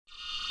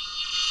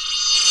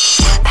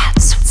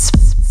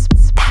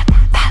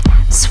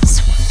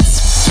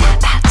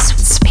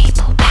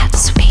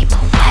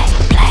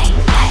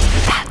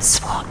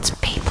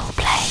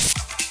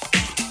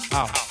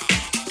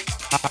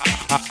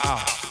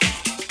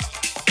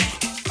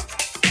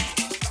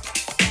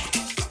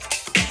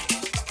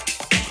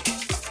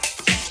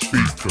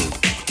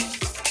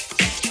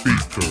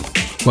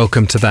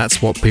Welcome to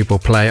That's What People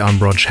Play. I'm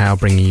Rog Howe,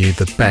 bringing you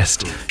the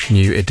best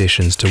new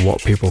additions to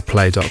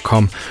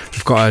whatpeopleplay.com.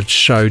 We've got a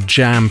show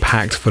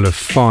jam-packed full of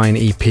fine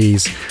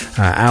EPs,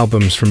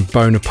 albums from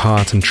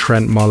Bonaparte and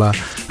Trent Moller,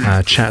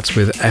 chats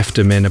with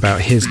Efdemin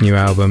about his new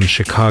album,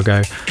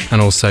 Chicago,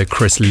 and also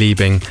Chris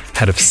Liebing,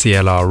 head of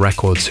CLR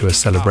Records, who are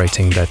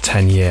celebrating their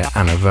 10-year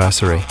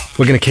anniversary.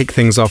 We're going to kick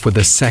things off with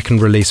the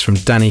second release from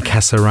Danny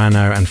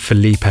Casarano and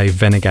Felipe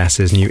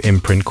Venegas's new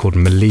imprint called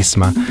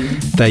Melisma.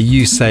 Their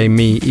You Say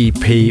Me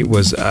EP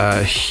was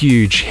a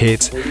huge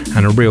hit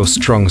and a real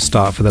strong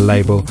start for the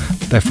label.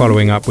 They're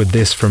following up with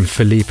this from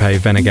Felipe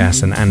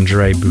Venegas and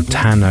Andre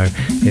Butano.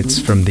 It's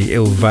from the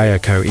Il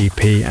Vayaco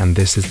EP, and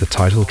this is the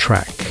title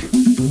track.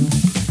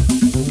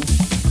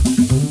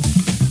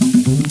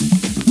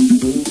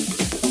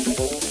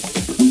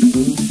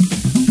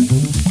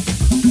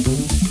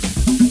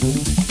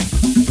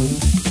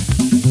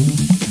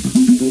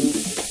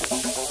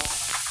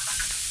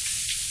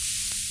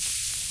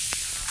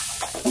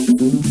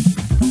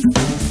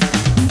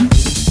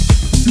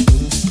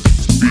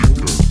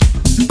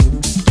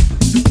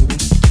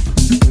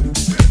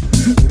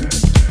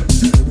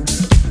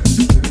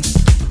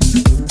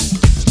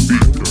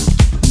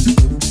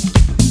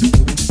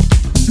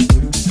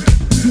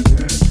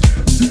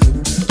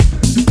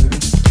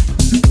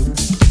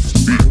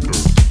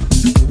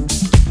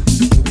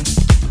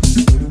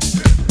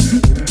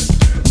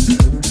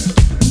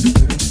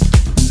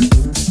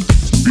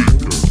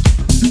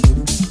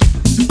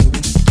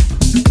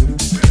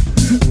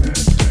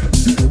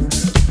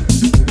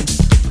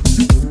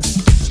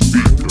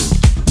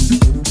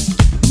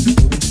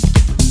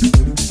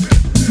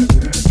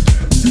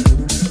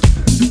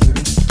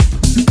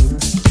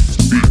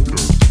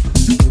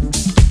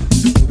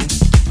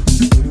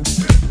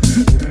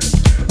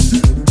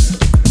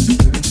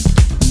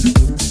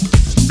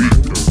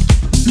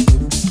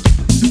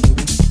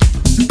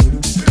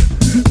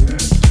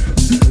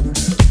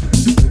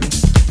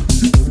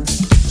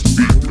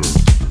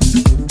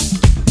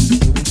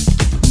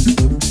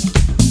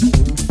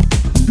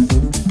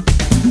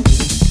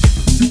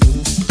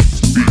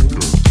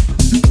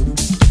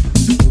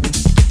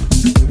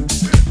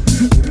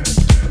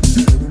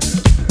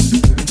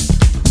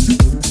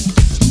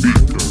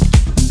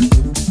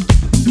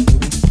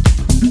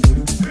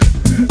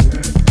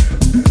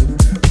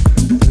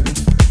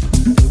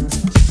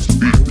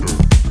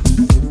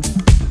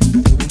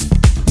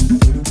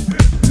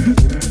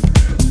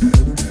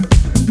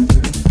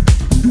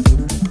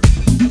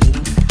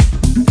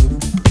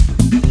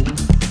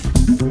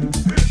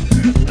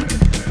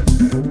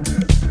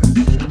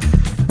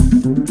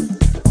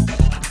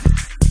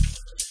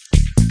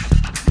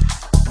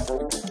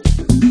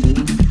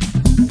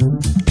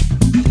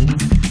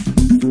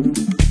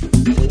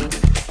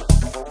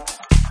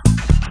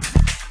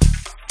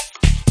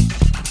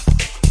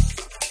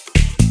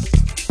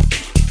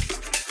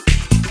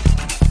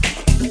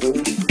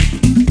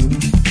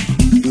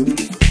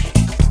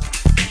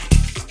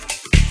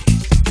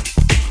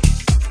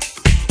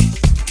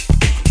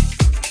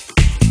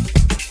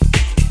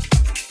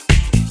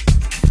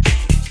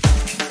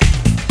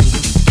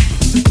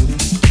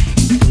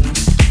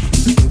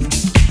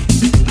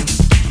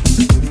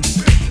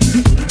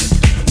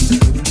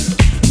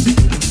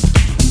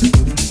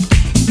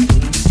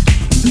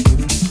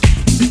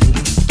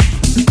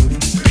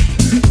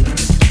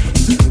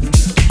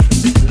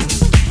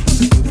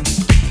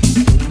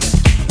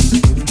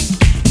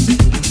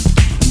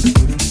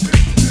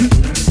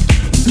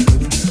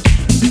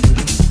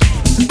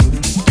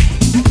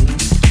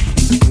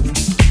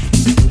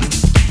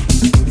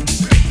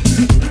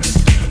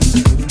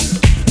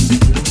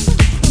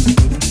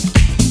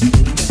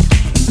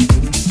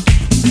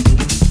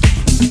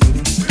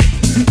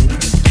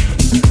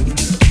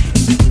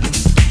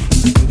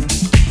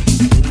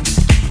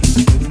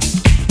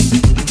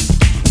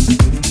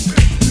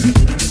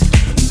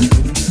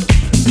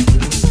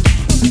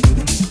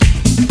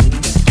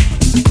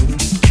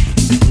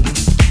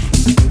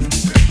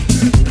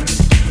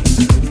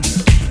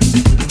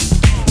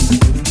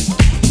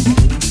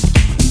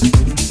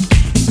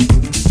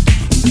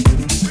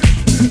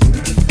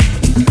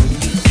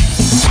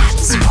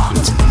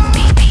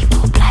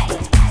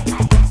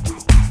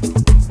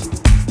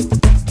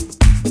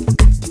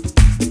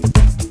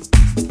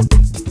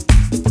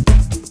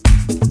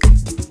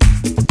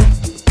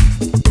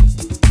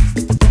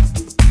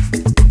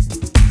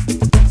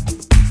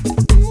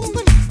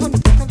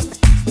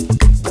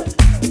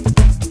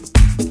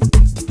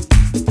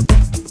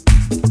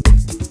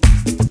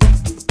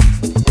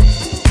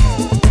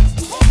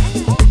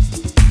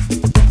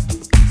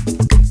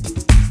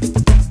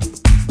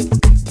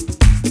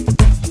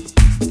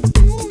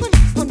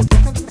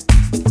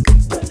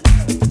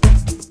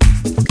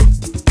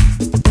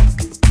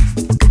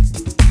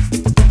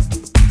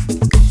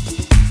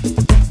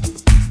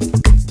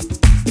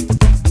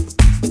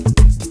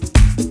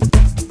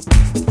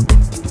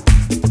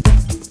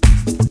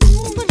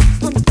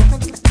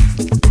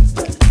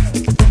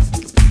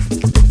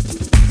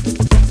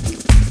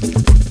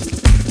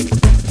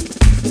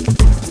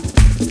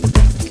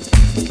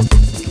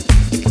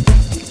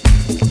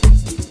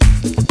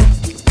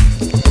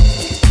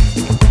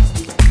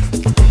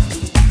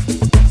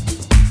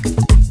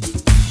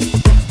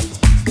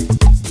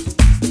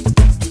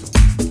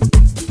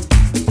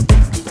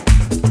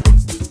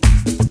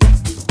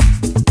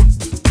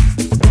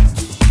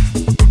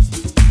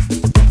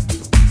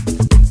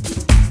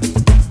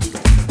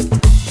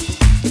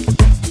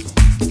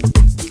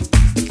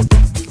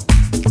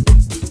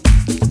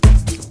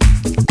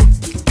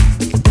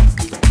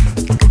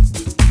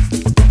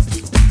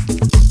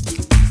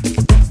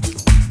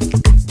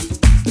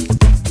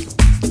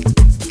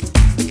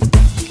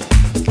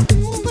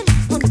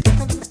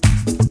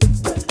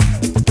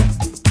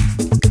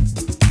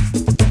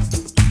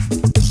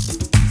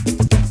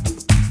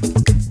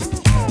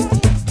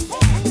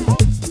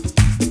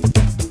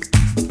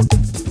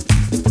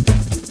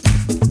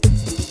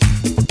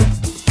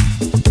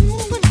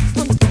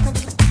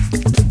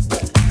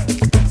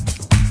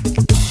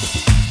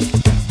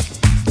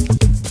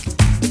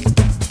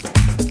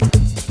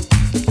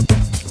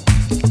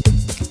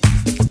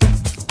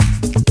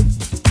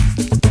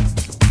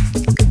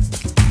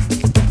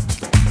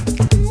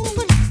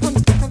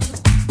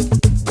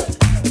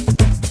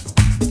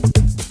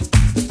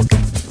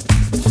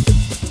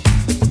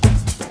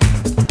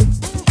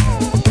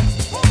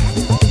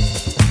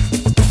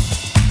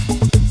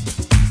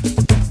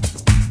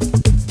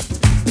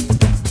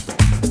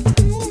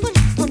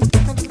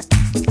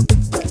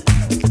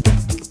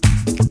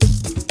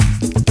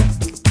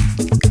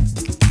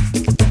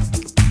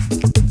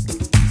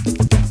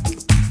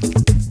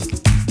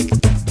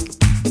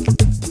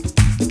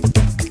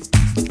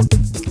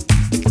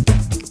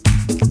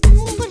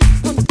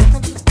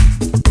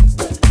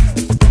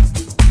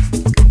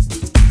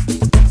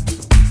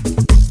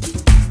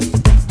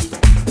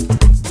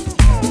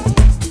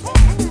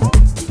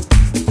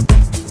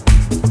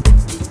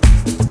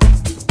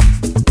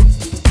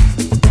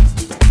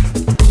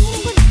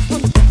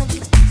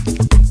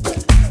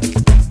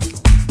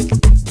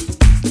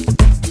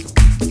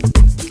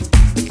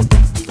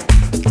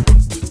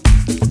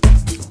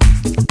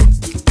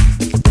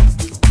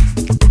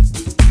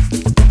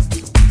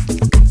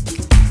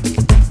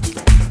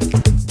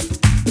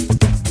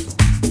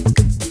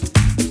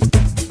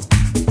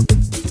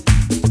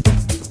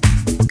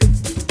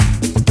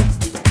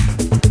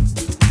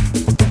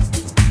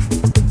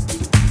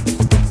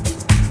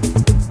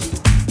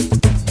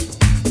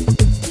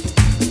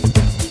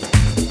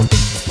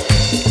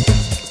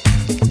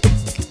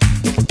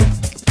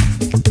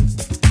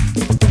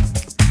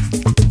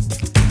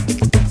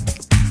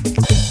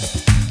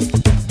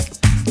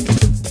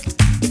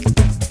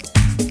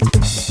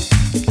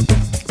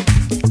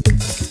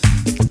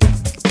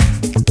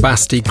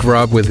 Basti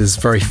Grubb with his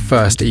very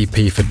first EP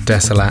for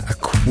Desolat, a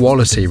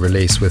quality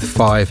release with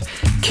 5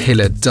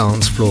 killer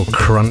dance floor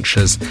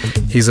crunchers.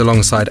 He's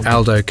alongside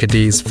Aldo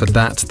Cadiz for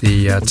that,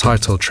 the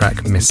title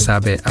track Me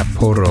Sabe a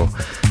Porro.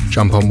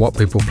 Jump on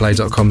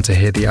whatpeopleplay.com to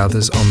hear the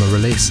others on the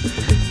release.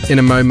 In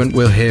a moment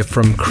we'll hear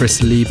from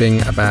Chris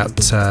Liebing about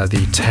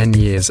the 10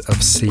 years of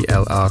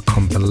CLR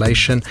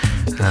compilation,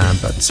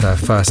 but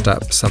first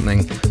up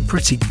something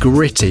pretty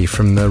gritty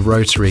from the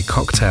Rotary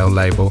Cocktail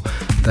label.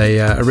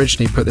 They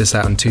originally put this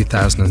out in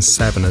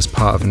 2007 as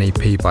part of an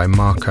EP by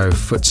Marco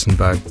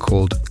Futzenberg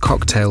called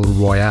Cocktail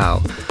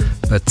Royale.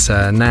 But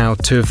now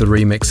 2 of the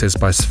remixes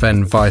by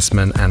Sven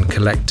Weissman and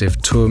collective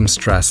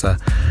Turmstrasse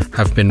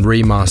have been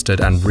remastered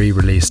and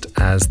re-released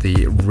as the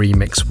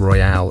Remix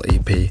Royale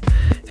EP.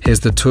 Here's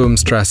the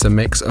Turmstrasse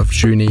mix of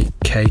Juni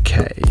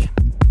KK.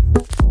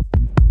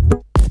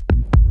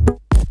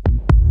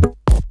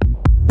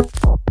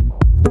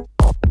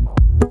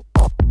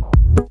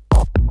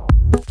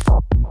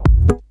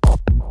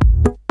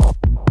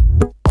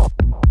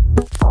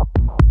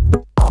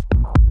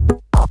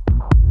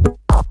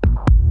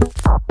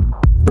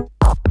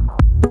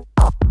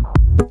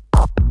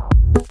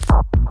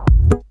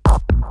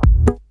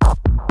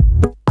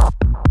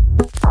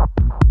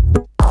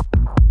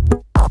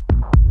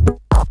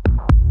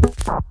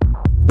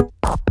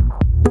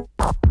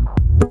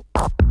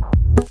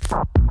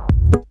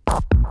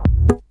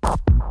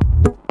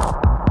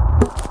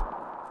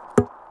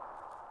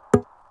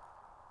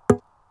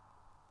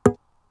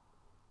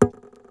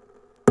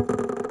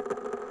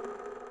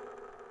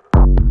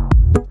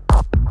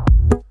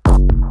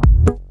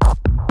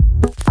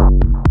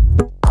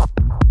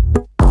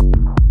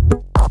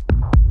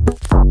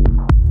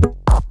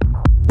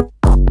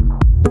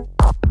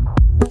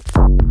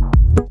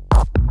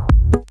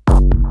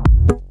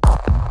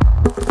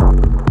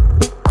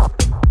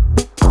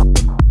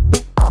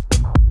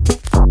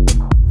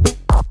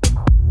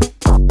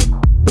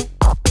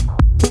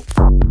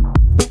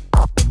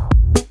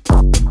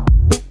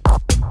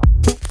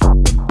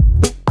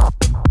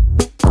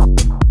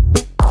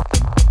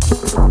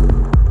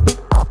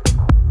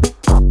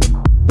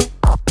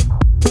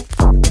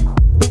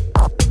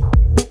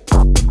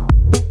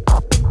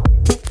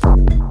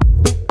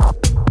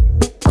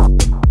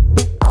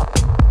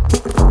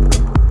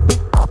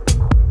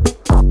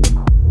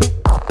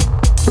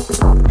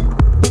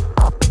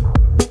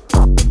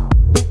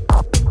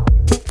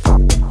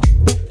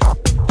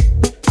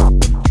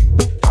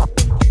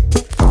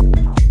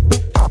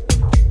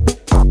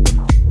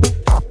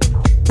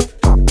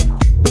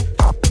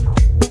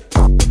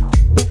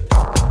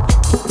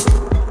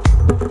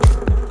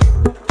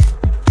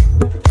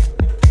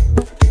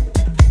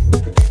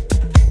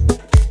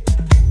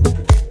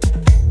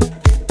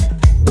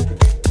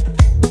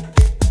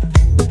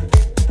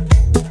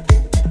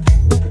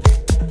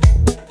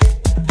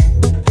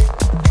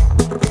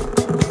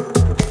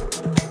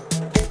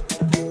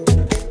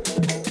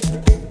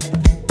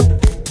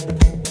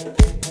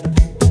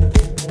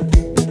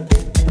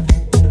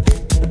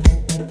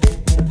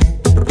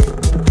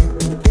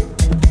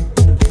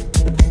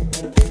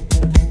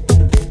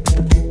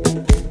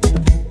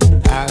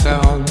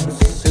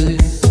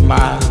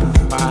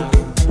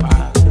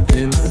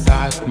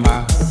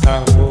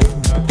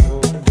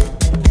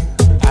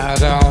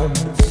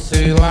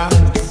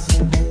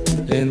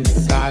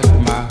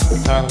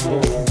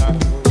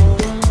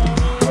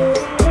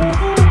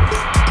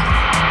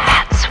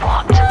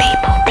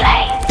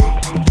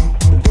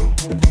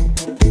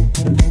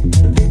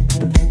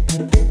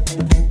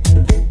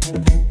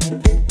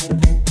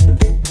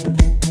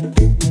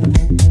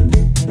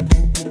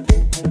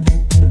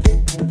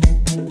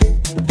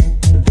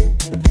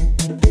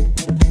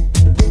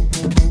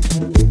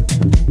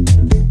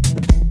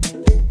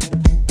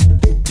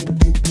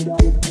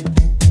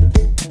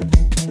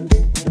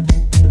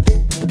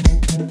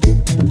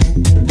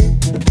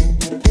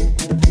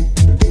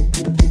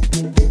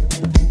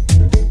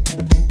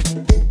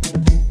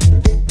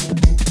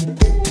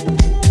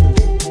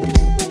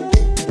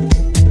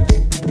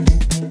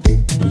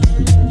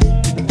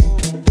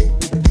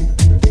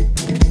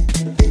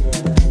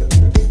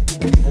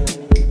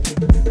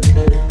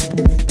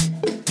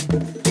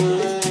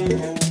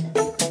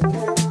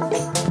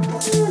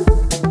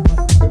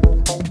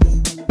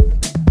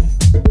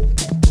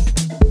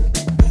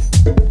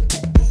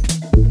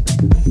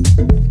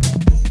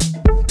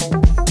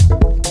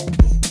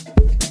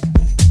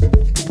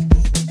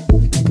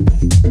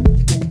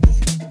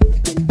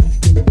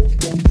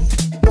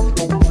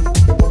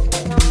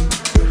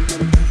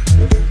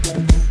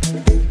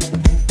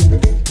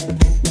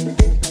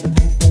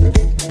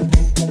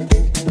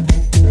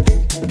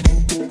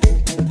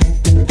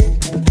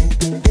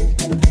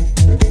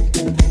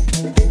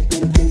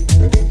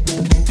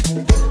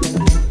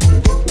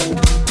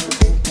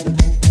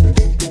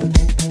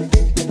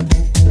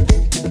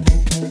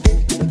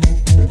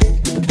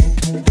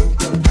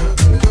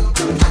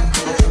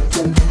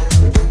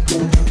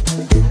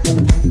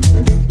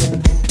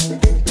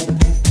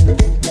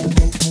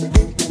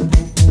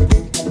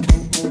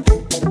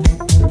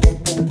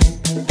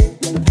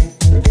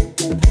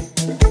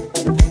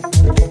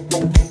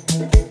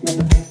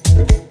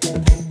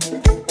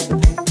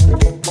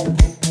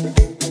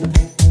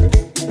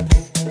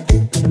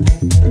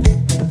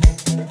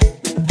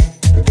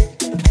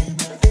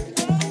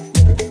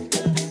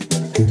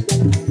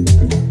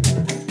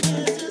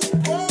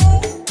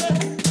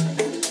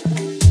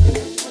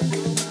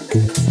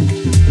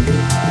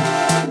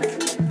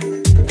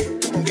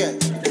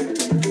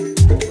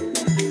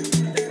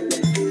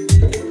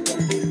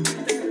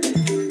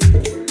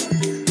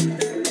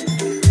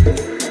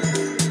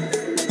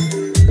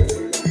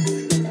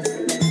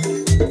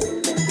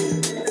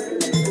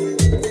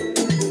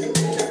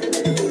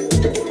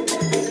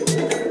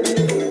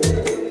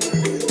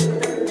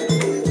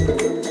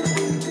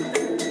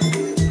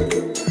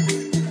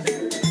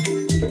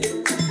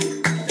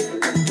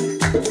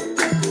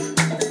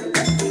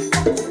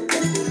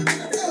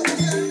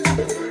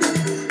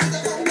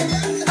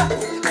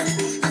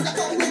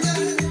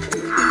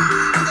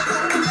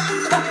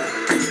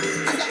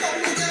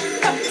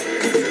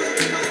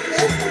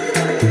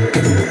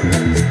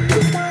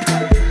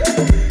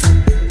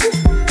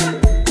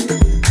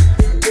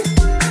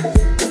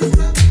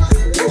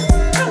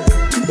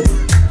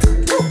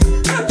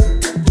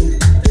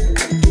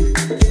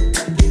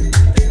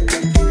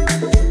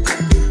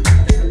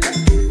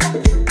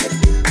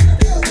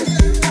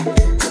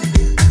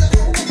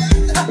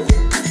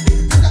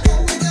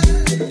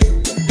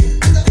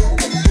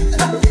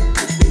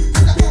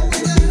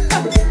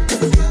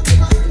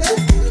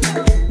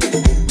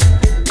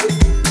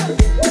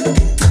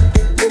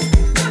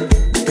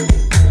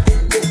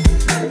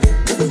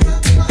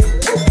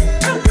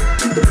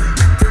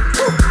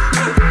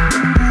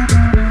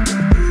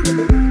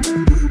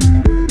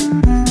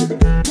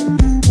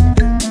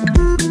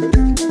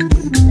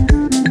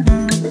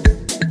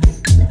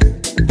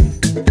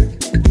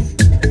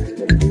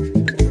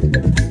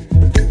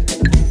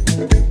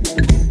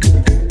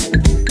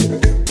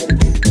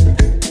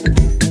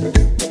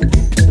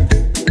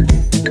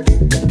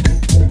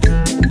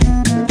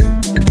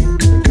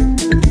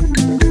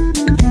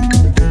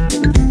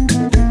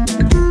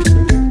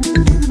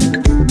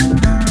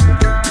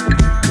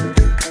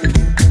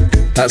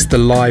 the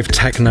live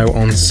techno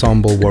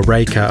ensemble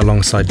Wareka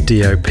alongside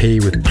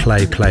DOP with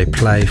Play Play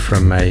Play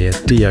from a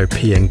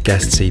DOP and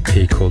guest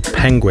EP called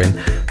Penguin.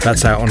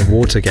 That's out on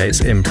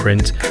Watergate's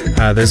imprint.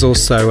 There's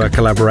also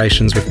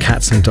collaborations with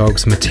Cats and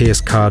Dogs,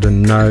 Matthias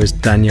Carden, Nose,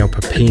 Daniel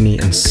Papini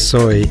and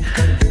Soy,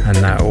 and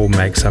that all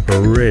makes up a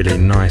really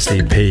nice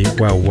EP,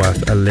 well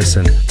worth a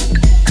listen.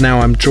 Now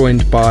I'm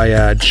joined by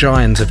a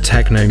giant of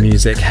techno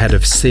music, head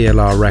of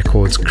CLR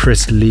Records,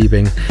 Chris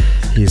Liebing.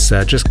 He's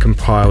just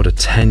compiled a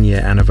 10-year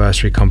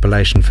anniversary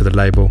compilation for the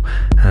label,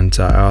 and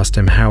I asked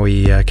him how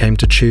he came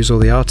to choose all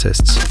the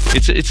artists.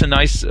 It's a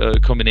nice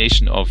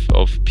combination of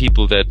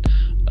people that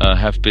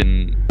have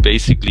been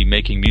basically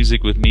making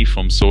music with me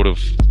from sort of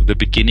the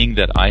beginning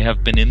that I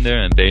have been in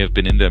there, and they have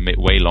been in there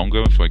way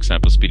longer. For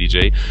example, Speedy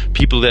J.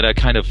 People that I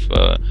kind of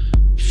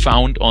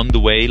found on the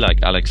way,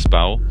 like Alex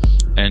Bau,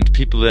 and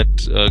people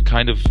that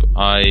kind of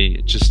I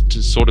just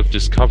sort of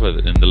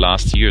discovered in the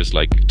last years,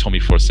 like Tommy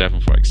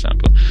 47, for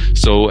example.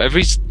 So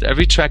every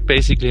track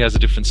basically has a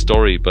different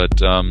story,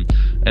 but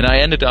and I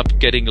ended up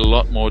getting a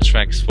lot more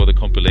tracks for the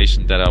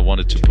compilation that I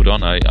wanted to put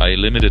on. I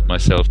limited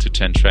myself to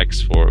 10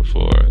 tracks for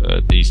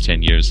these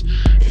 10 years,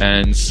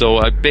 and so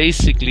I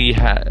basically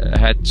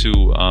had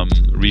to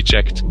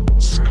reject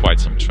quite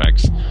some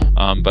tracks,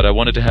 but I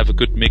wanted to have a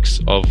good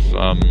mix of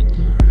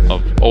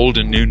old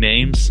and new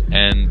names,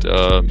 and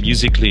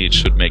musically it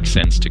should make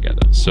sense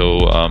together. So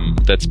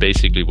that's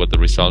basically what the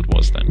result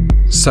was then.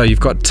 So you've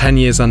got 10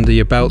 years under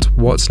your belt.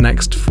 What's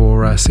next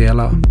for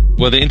CLR?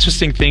 Well, the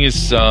interesting thing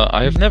is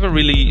I have never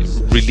really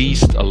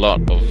released a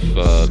lot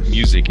of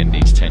music in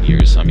these 10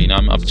 years. I mean,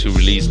 I'm up to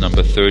release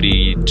number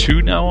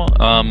 32 now.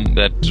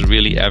 That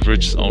really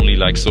averages only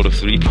like sort of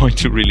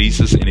 3.2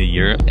 releases in a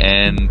year.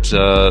 And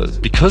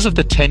because of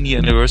the 10-year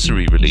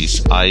anniversary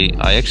release, I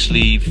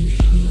actually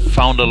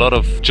found a lot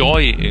of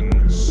joy in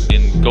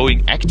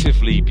going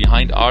actively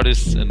behind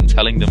artists and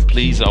telling them,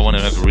 please, I want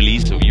to have a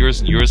release of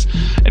yours and yours.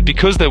 And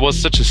because there was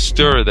such a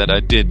stir that I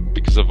did,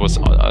 because I was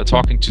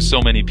talking to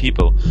so many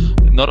people,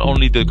 not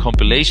only the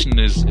compilation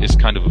is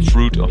kind of a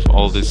fruit of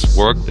all this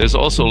work, there's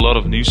also a lot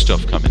of new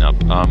stuff coming up.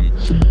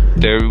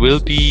 There will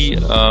be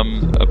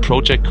a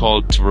project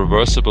called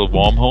Reversible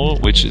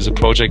Wormhole, which is a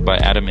project by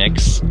Adam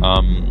X,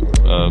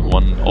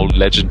 one old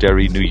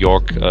legendary New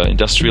York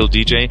industrial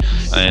DJ,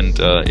 and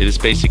it is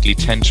basically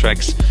 10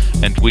 tracks,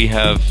 and we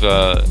have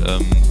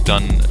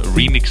done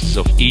remixes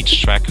of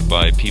each track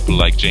by people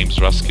like James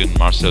Ruskin,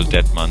 Marcel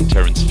Detman,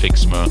 Terence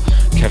Fixmer,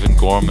 Kevin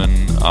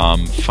Gorman,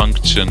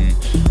 Function,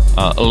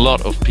 a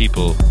lot of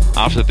people.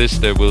 After this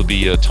there will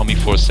be Tommy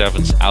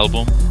 47's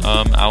album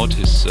out,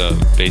 his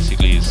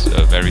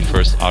very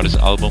first artist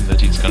album that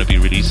he's going to be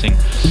releasing,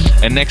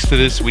 and next to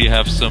this we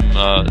have some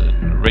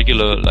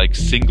regular like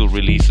single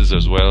releases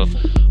as well,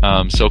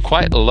 so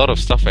quite a lot of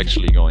stuff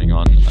actually going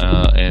on,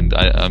 and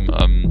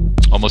I'm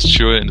almost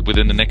sure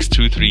within the next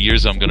 2-3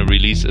 years I'm going to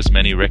release as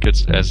many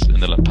records as in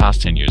the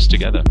past 10 years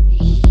together.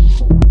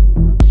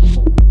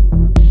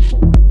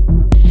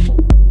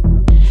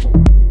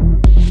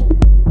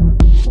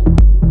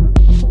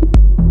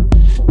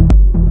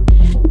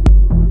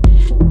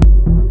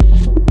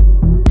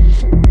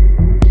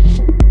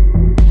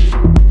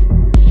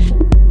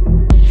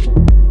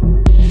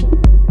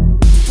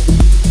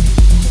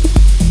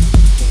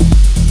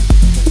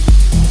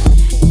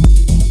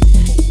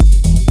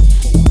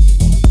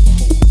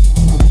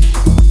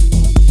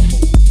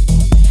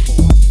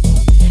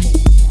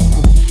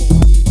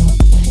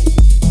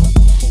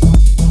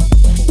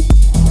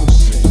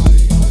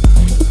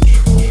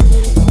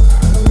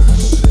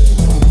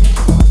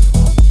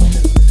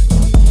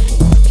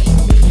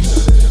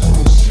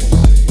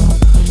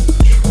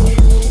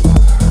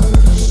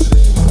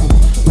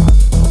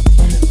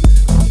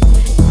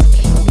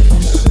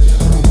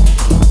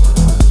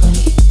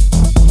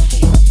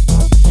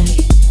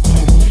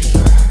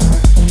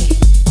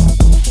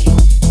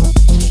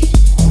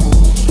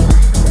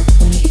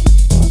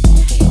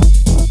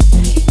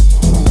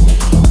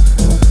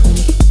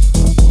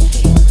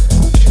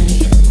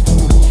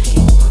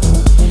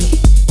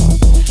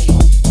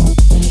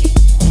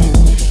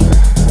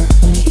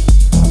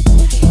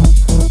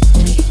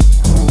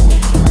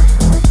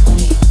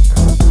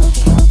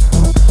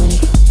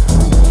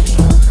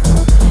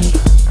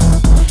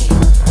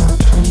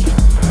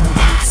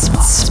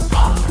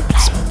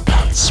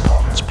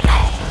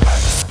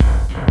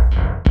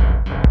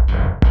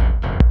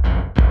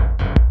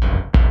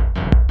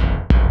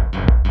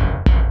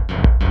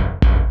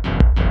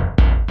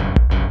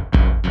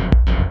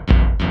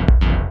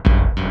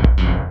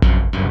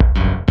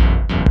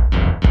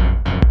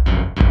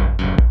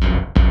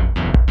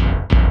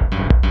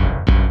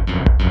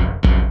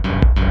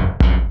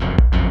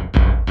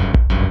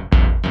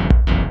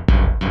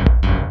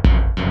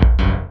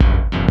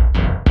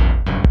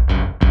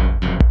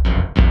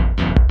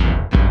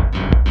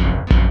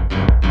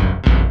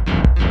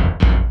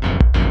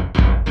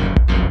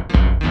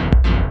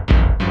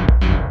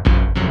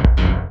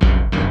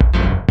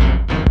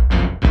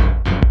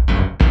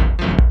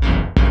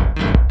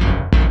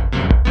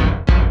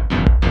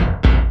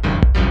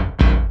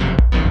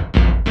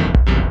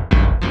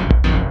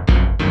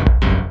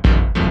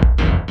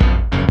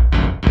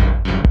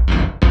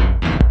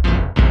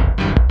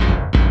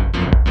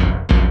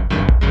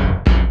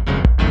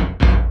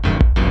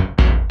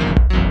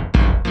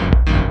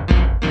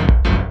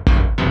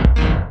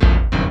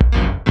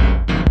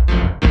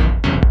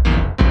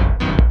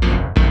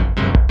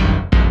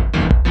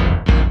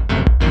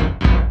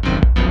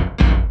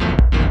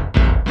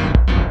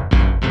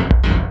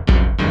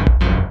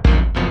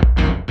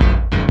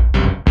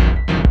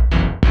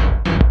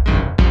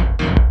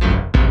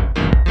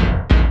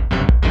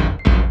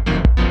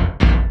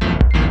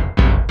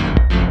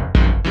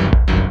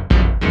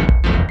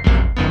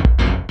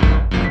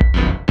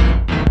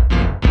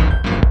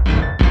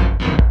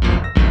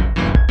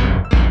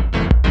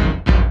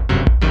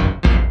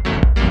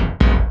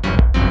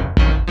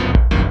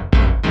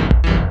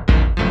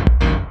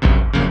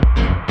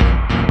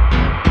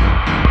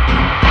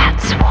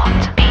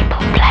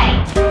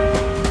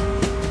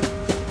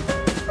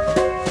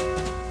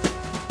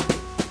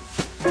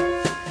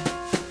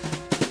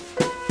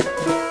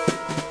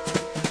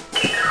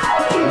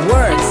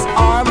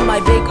 my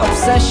big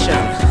obsession.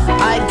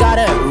 I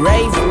gotta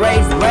rave,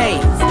 rave,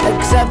 rave.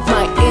 Accept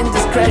my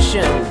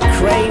indiscretion.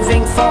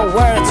 Craving for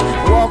words,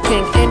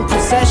 walking in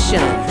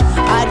procession.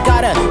 I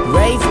gotta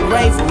rave,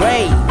 rave,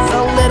 rave.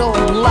 A little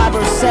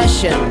blabber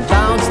session,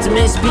 bound to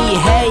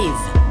misbehave.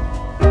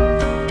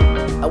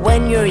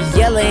 When you're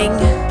yelling,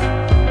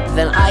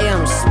 then I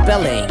am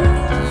spelling.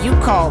 You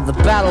call the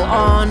battle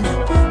on,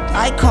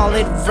 I call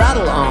it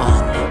rattle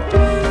on.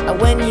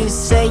 When you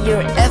say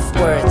your F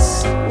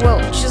words, well,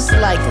 just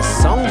like a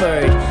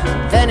songbird,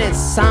 then it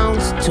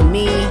sounds to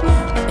me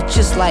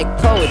just like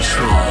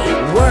poetry.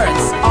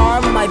 Words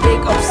are my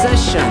big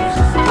obsession.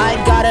 I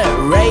gotta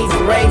rave,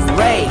 rave,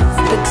 rave.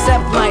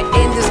 Accept my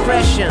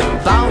indiscretion,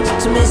 bound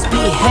to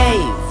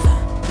misbehave.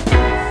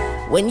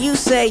 When you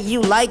say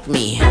you like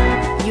me,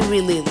 you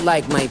really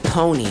like my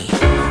pony.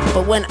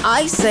 But when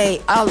I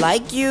say I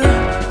like you,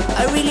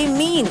 I really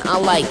mean I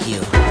like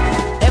you.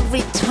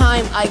 Every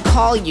time I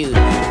call you,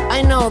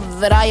 I know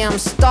that I am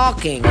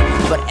stalking.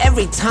 But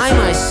every time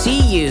I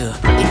see you,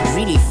 it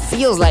really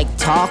feels like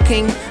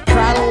talking.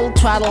 Prattle,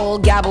 twaddle,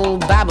 gabble,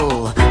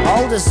 babble.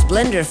 All the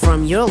splendor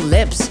from your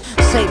lips.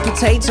 Say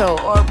potato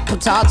or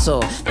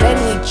potato. Then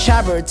we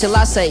jabber till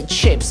I say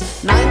chips.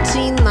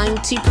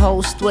 1990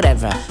 post,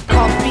 whatever.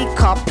 Copy,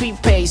 copy,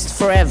 paste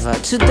forever.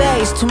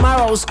 Today's,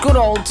 tomorrow's good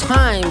old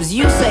times.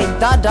 You say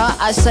dada,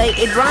 I say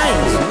it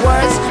rhymes.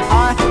 Words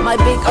are my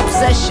big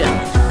obsession.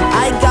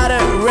 I gotta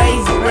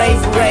rave,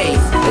 rave,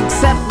 rave.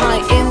 Accept my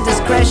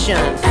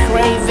indiscretion.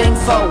 Craving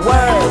for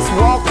words,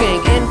 walking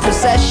in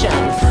procession.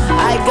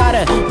 I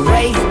gotta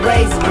rave,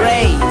 rave,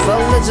 rave. A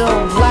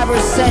little blabber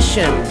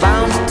session,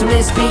 bound to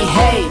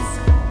misbehave.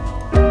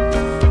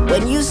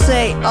 When you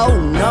say, oh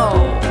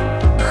no,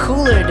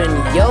 cooler than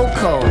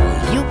Yoko,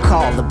 you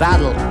call the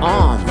battle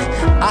on,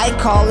 I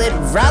call it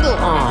rattle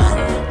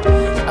on.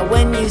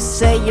 When you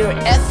say your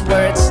F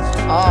words,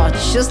 oh,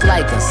 just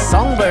like a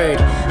songbird,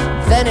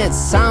 then it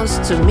sounds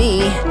to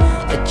me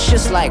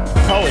just like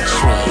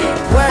poetry.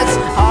 Words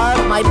are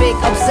my big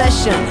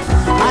obsession.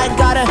 I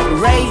gotta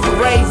rave,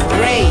 rave,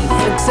 rave.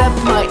 Accept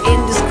my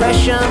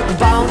indiscretion,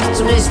 bound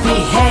to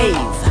misbehave.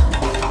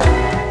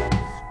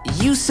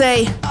 You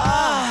say,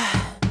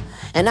 ah,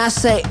 and I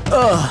say,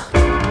 ugh.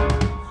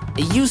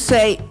 You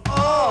say,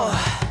 oh,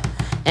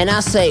 and I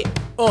say,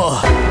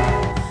 oh.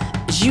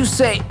 You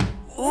say,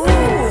 ooh,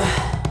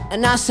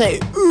 and I say,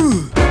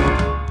 ooh.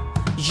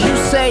 You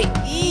say,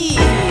 ee,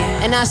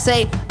 and I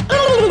say,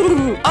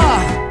 ooh,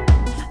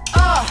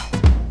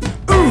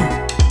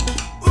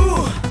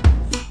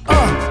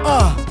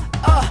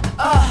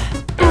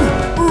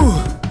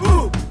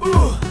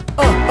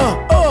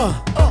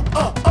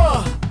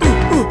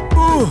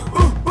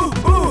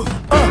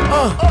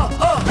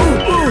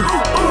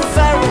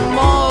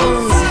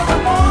 pheromones,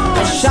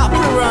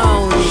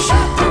 chaperones.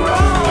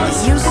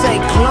 You say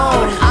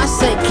clone, I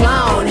say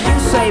clown. You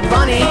say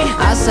bunny,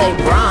 I say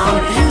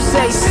brown. You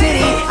say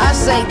city, I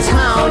say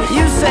town.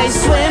 You say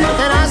swim,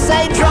 and I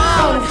say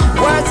drown.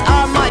 Words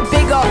are my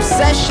big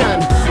obsession.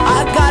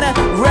 I gotta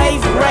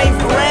rave, rave,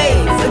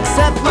 rave.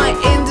 Accept my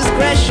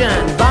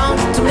indiscretion, bound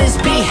to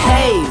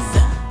misbehave.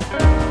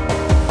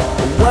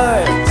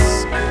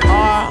 Words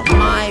are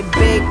my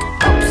big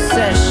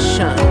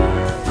obsession.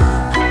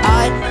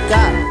 I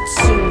got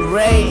to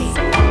rave,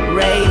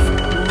 rave,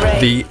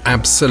 rave. The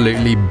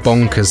absolutely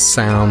bonkers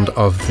sound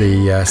of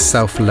the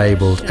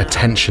self-labelled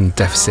attention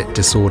deficit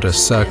disorder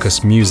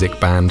circus music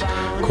band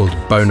called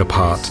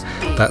Bonaparte.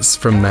 That's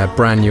from their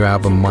brand new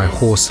album My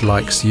Horse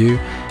Likes You.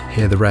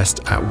 Hear the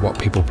rest at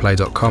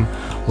whatpeopleplay.com.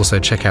 Also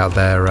check out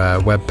their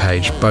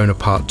webpage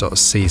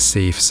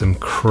bonaparte.cc for some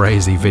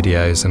crazy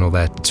videos and all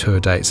their tour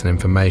dates and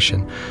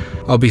information.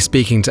 I'll be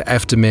speaking to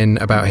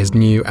Eftemin about his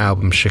new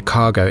album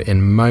Chicago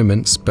in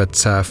moments, but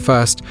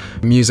first,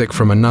 music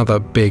from another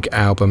big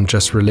album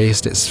just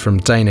released. It's from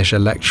Danish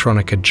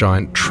electronica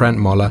giant Trent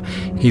Moller.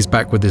 He's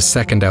back with his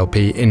second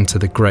LP, Into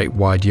the Great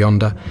Wide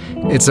Yonder.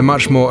 It's a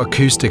much more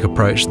acoustic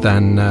approach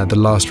than The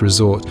Last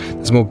Resort.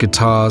 There's more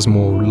guitars,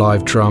 more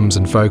live drums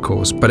and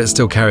vocals, but it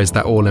still carries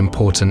that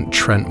all-important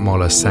Trent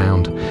Moller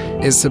sound.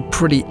 It's a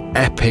pretty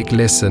epic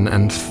listen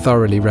and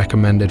thoroughly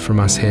recommended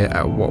from us here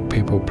at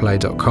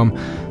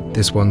whatpeopleplay.com.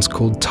 This one's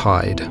called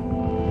Tide.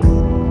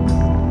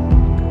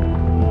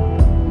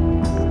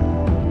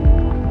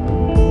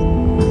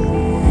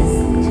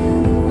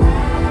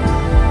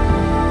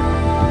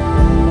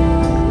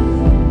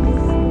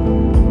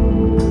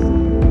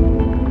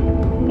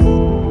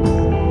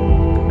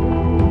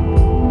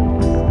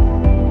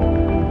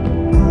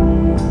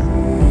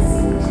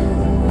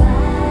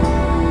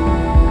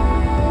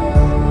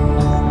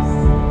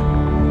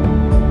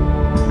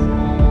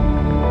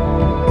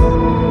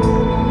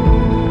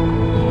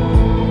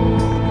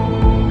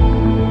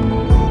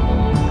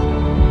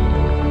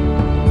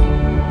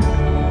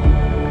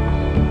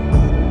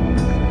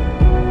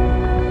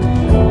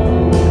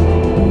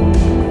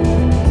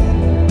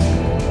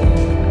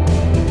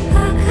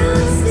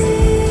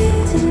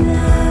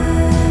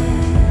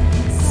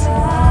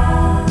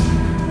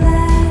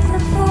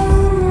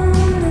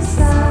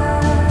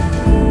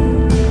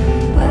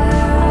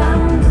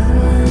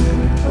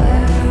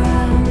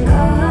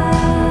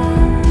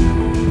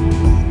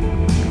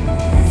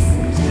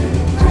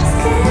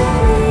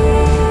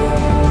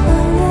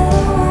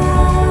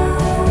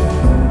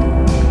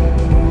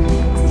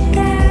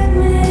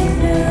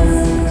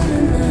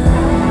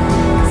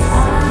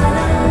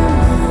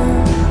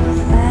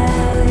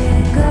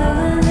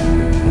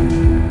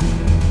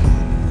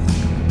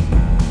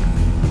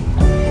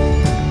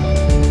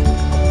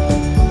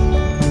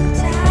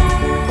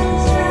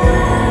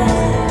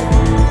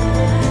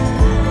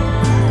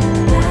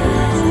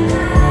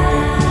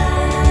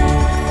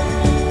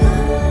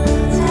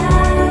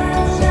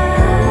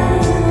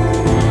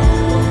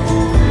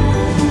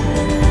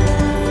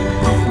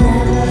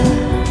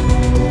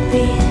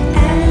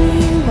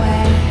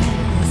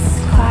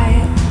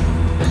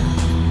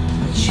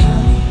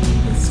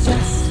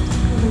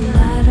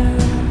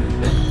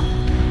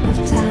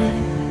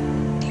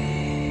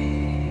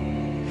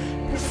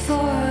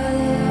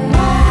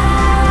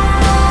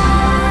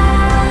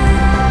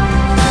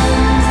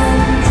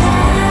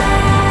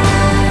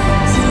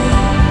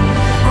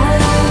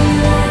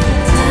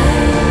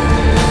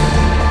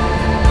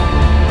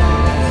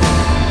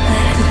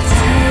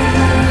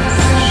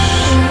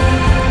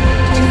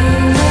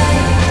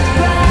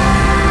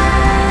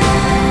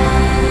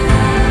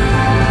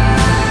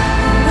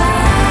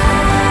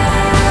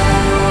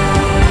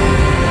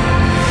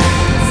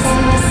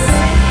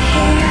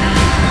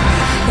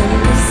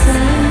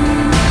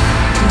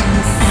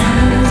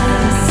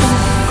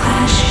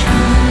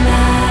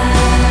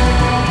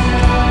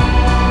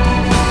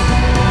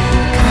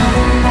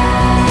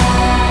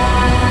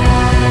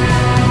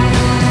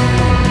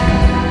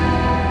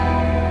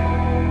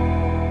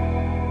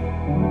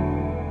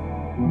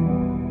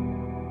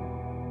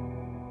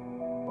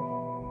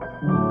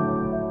 Back.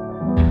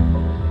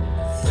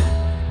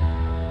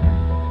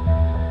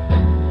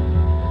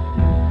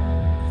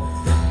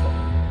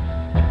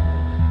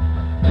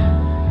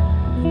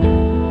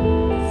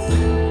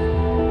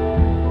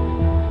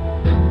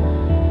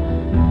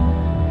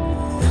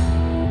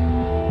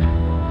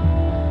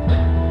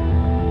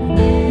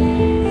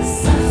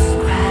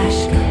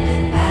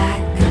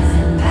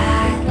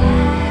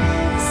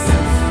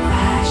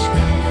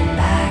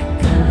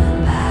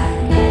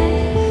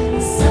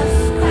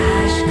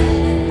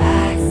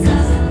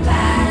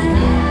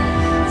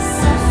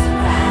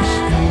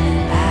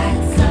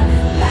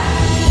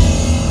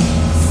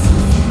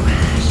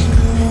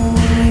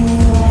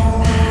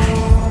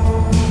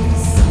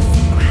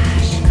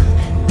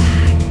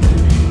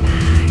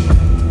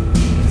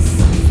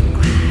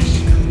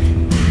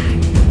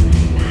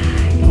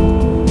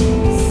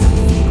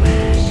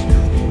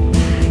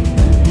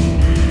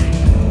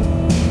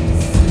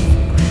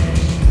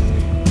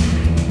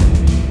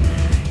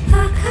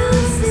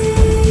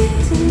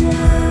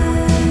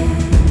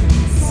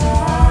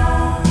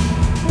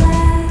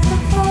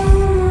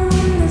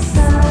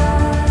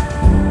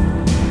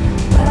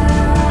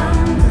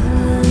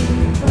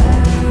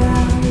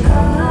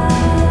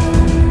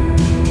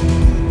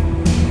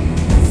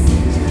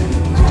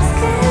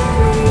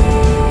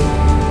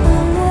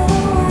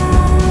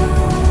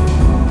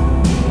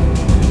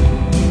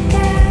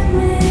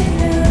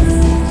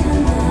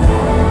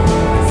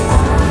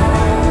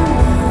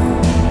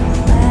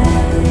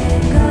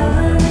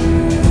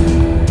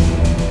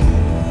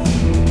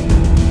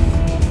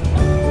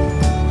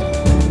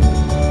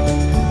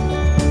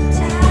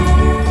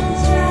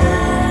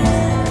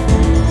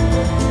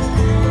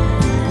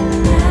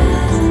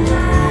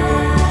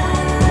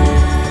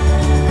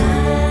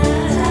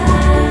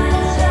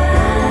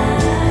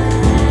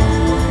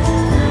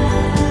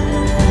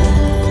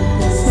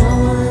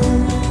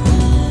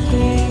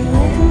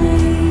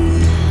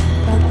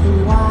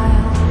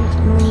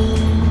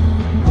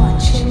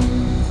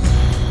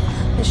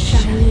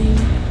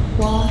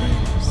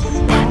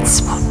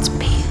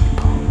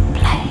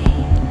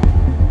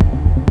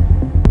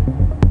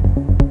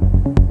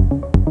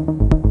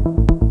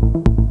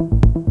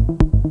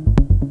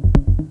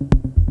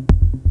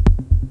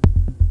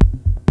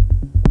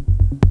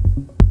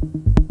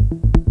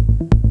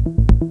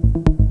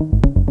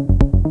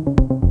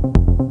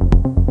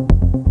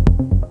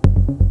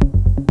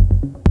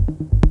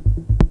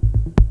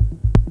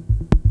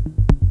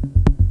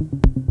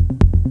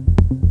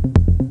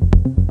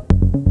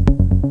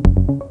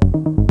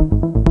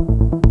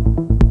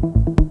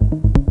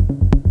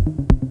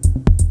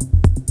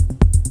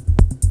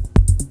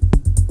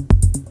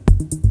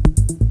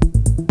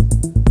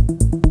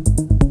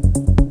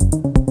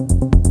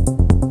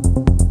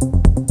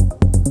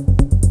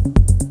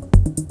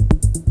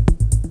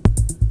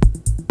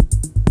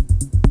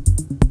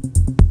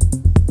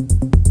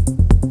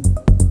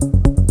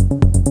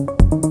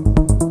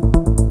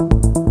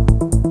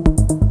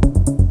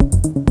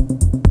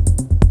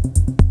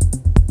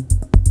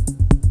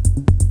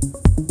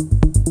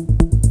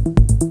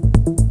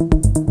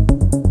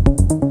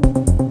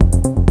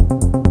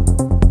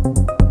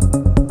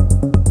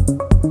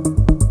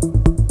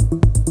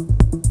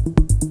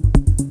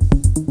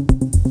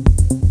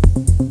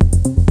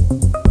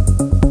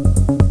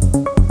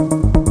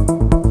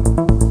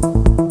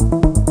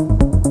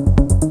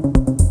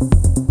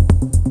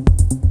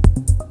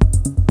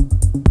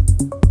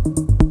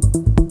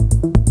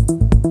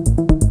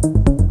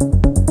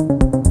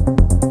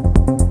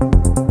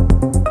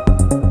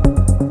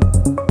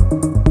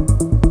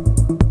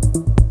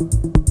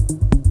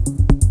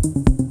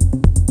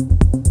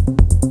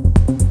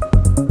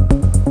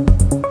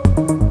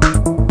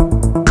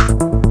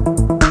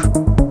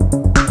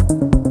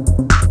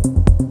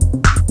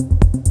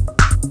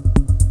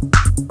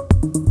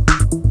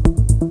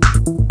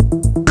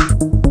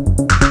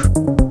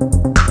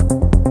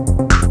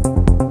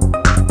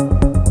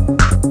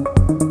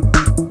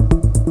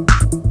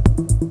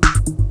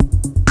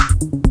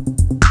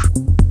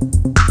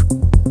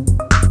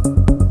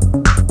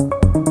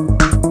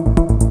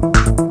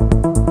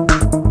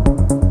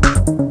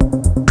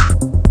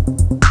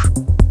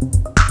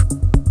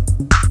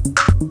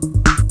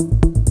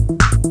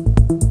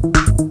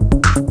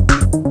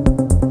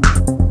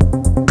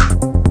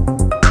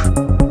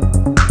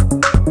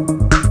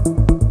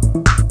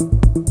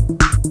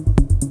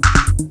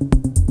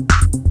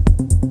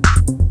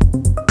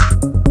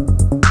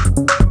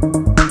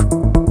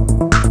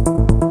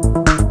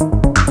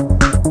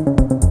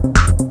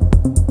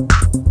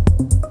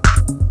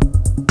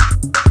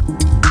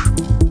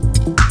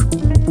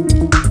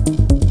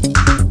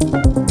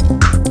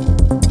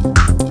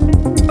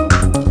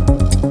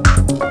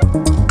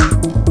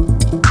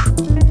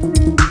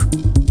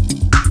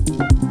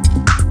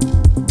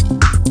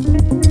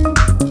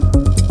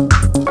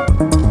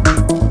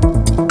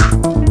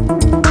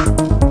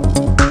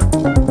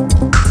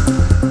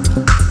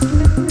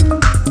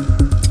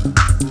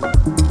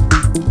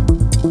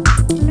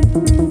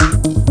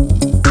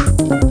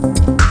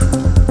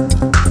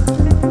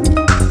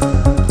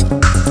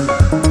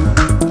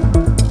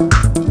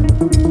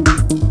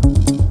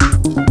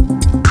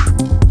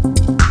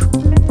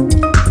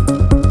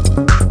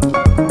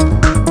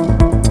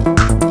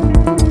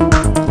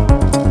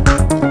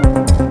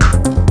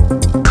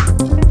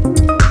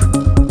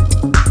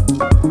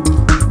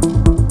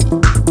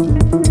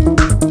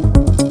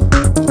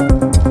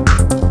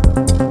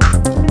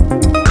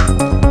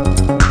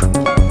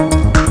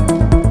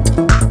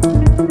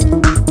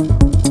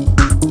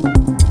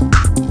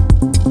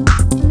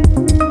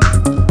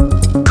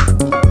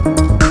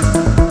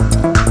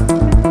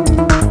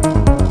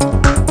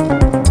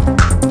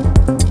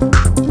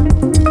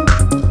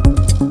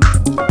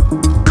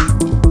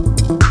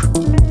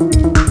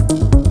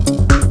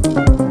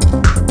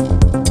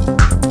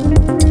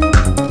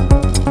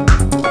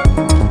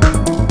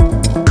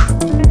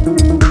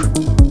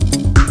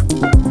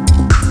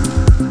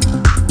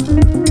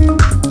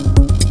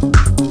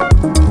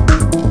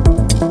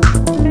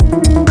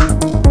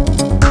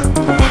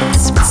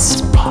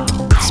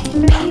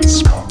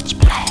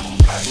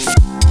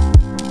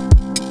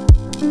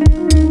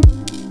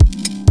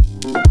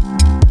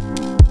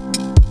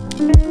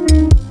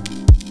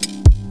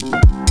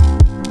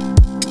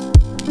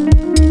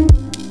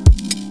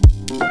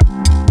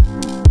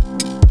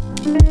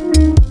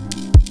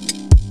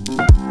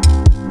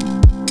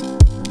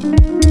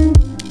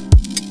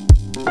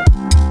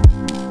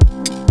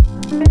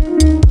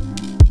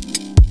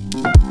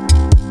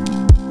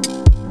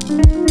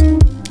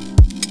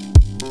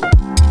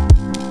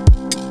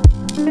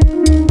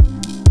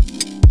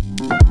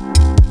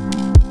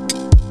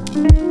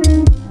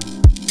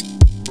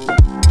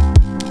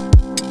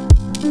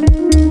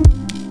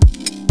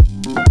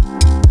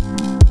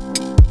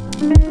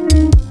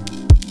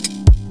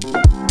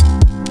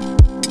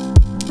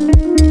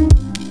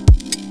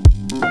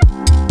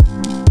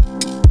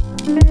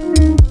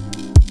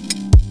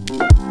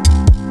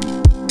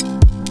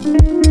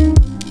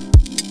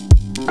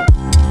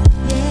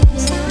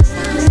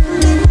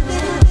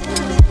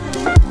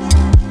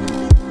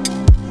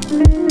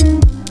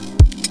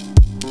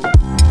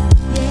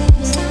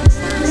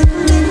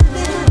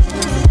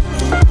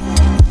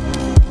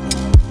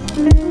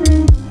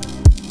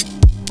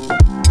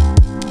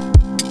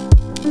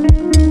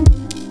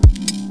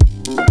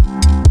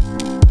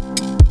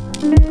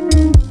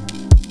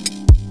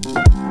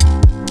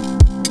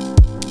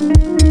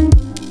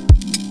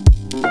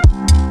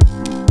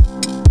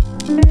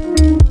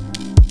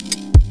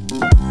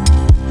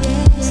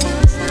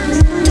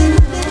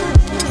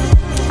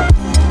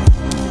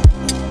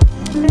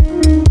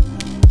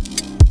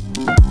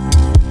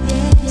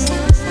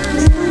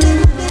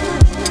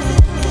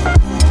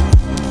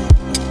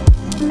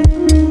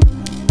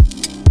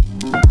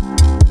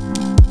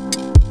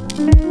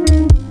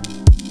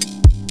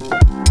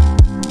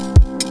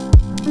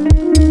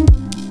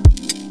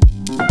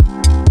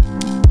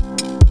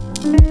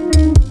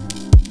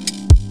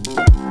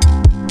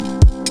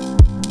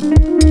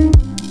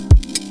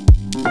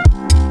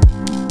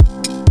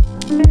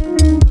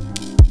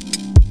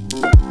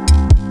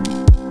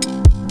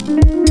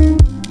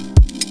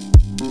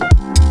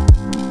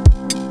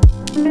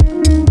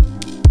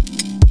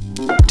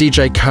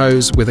 DJ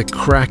Koze with a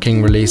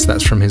cracking release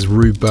that's from his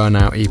Rue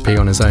Burnout EP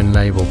on his own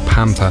label,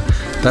 Pampa.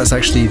 That's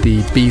actually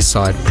the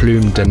B-side,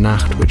 Plume de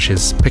Nacht, which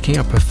is picking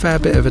up a fair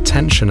bit of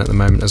attention at the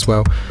moment as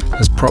well.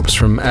 There's props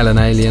from Ellen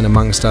Alien,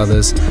 amongst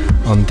others,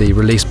 on the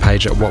release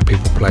page at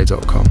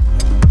whatpeopleplay.com.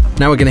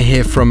 Now we're going to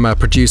hear from a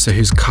producer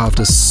who's carved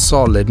a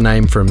solid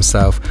name for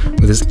himself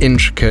with his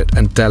intricate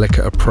and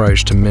delicate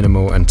approach to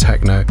minimal and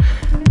techno.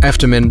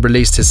 Eftermin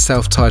released his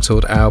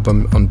self-titled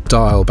album on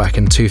Dial back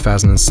in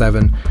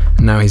 2007,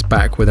 and now he's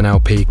back with an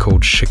LP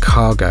called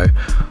Chicago.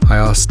 I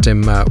asked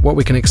him what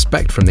we can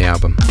expect from the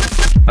album.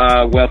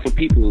 Well, for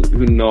people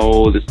who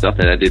know the stuff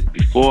that I did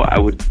before, I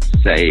would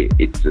say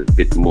it's a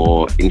bit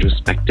more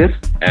introspective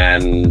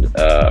and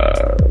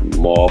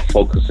more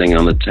focusing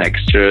on the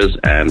textures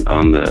and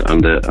on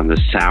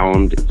the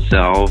sound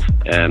itself,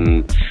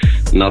 and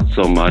not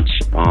so much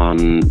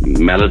on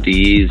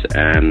melodies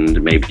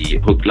and maybe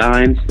hook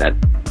lines that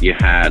you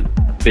had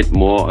a bit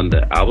more on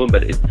the album,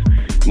 but it's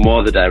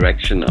more the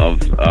direction of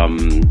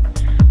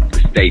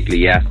Stately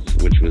Yes,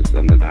 which was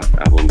on the last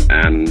album,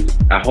 and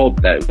I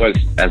hope that it works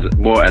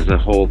as a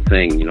whole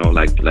thing, you know,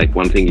 like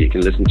one thing you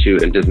can listen to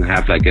and doesn't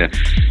have like a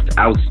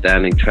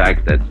outstanding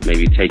track that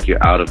maybe take you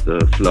out of the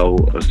flow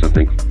or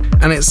something.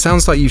 And it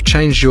sounds like you've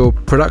changed your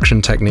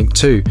production technique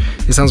too.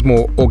 It sounds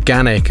more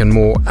organic and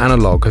more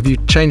analog. Have you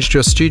changed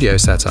your studio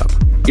setup?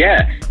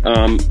 Yeah,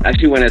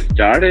 actually when I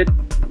started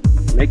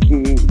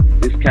making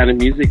this kind of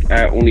music,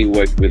 I only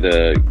worked with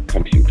a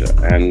computer,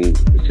 and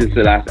since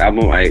the last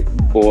album I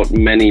bought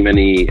many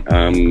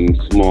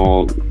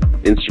small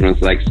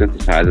instruments like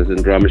synthesizers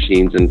and drum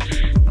machines, and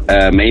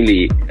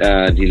mainly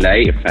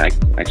delay effects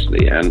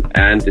actually,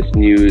 and this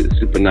new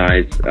super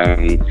nice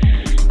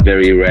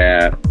very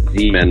rare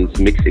Siemens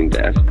mixing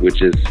desk,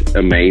 which is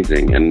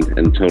amazing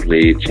and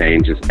totally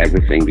changes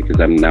everything, because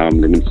I'm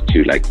limited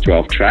to like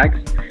 12 tracks.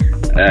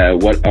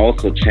 What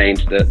also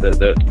changed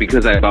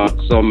because I bought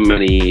so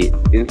many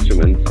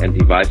instruments and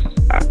devices,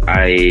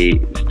 I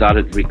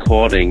started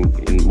recording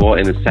more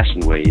in a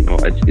session way. You know,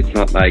 it's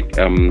not like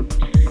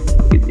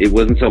it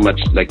wasn't so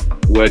much like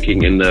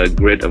working in the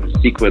grid of a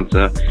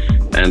sequencer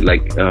and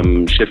like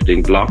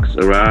shifting blocks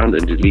around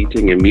and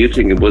deleting and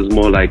muting. It was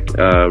more like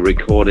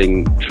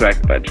recording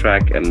track by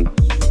track and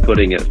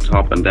putting it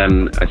top, and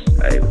then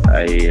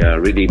I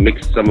really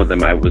mixed some of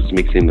them. I was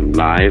mixing them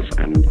live,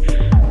 and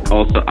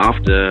also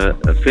after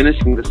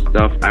finishing the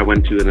stuff, I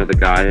went to another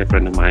guy, a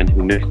friend of mine,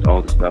 who mixed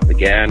all the stuff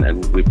again,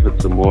 and we put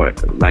some more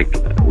like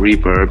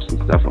reverbs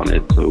and stuff on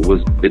it. So it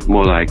was a bit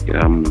more like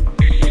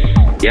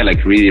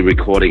like really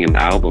recording an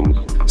album.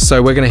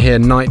 So we're going to hear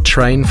Night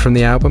Train from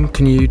the album.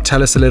 Can you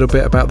tell us a little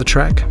bit about the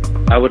track?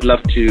 I would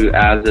love to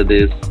answer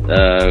this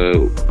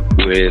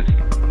with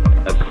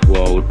a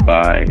quote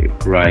by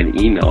Brian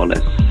Eno.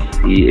 Let's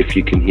see if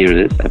you can hear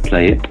this. I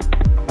play it.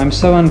 I'm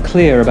so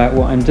unclear about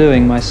what I'm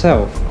doing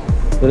myself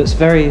that it's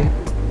very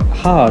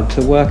hard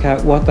to work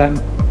out what that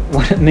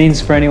what it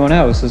means for anyone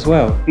else as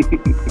well.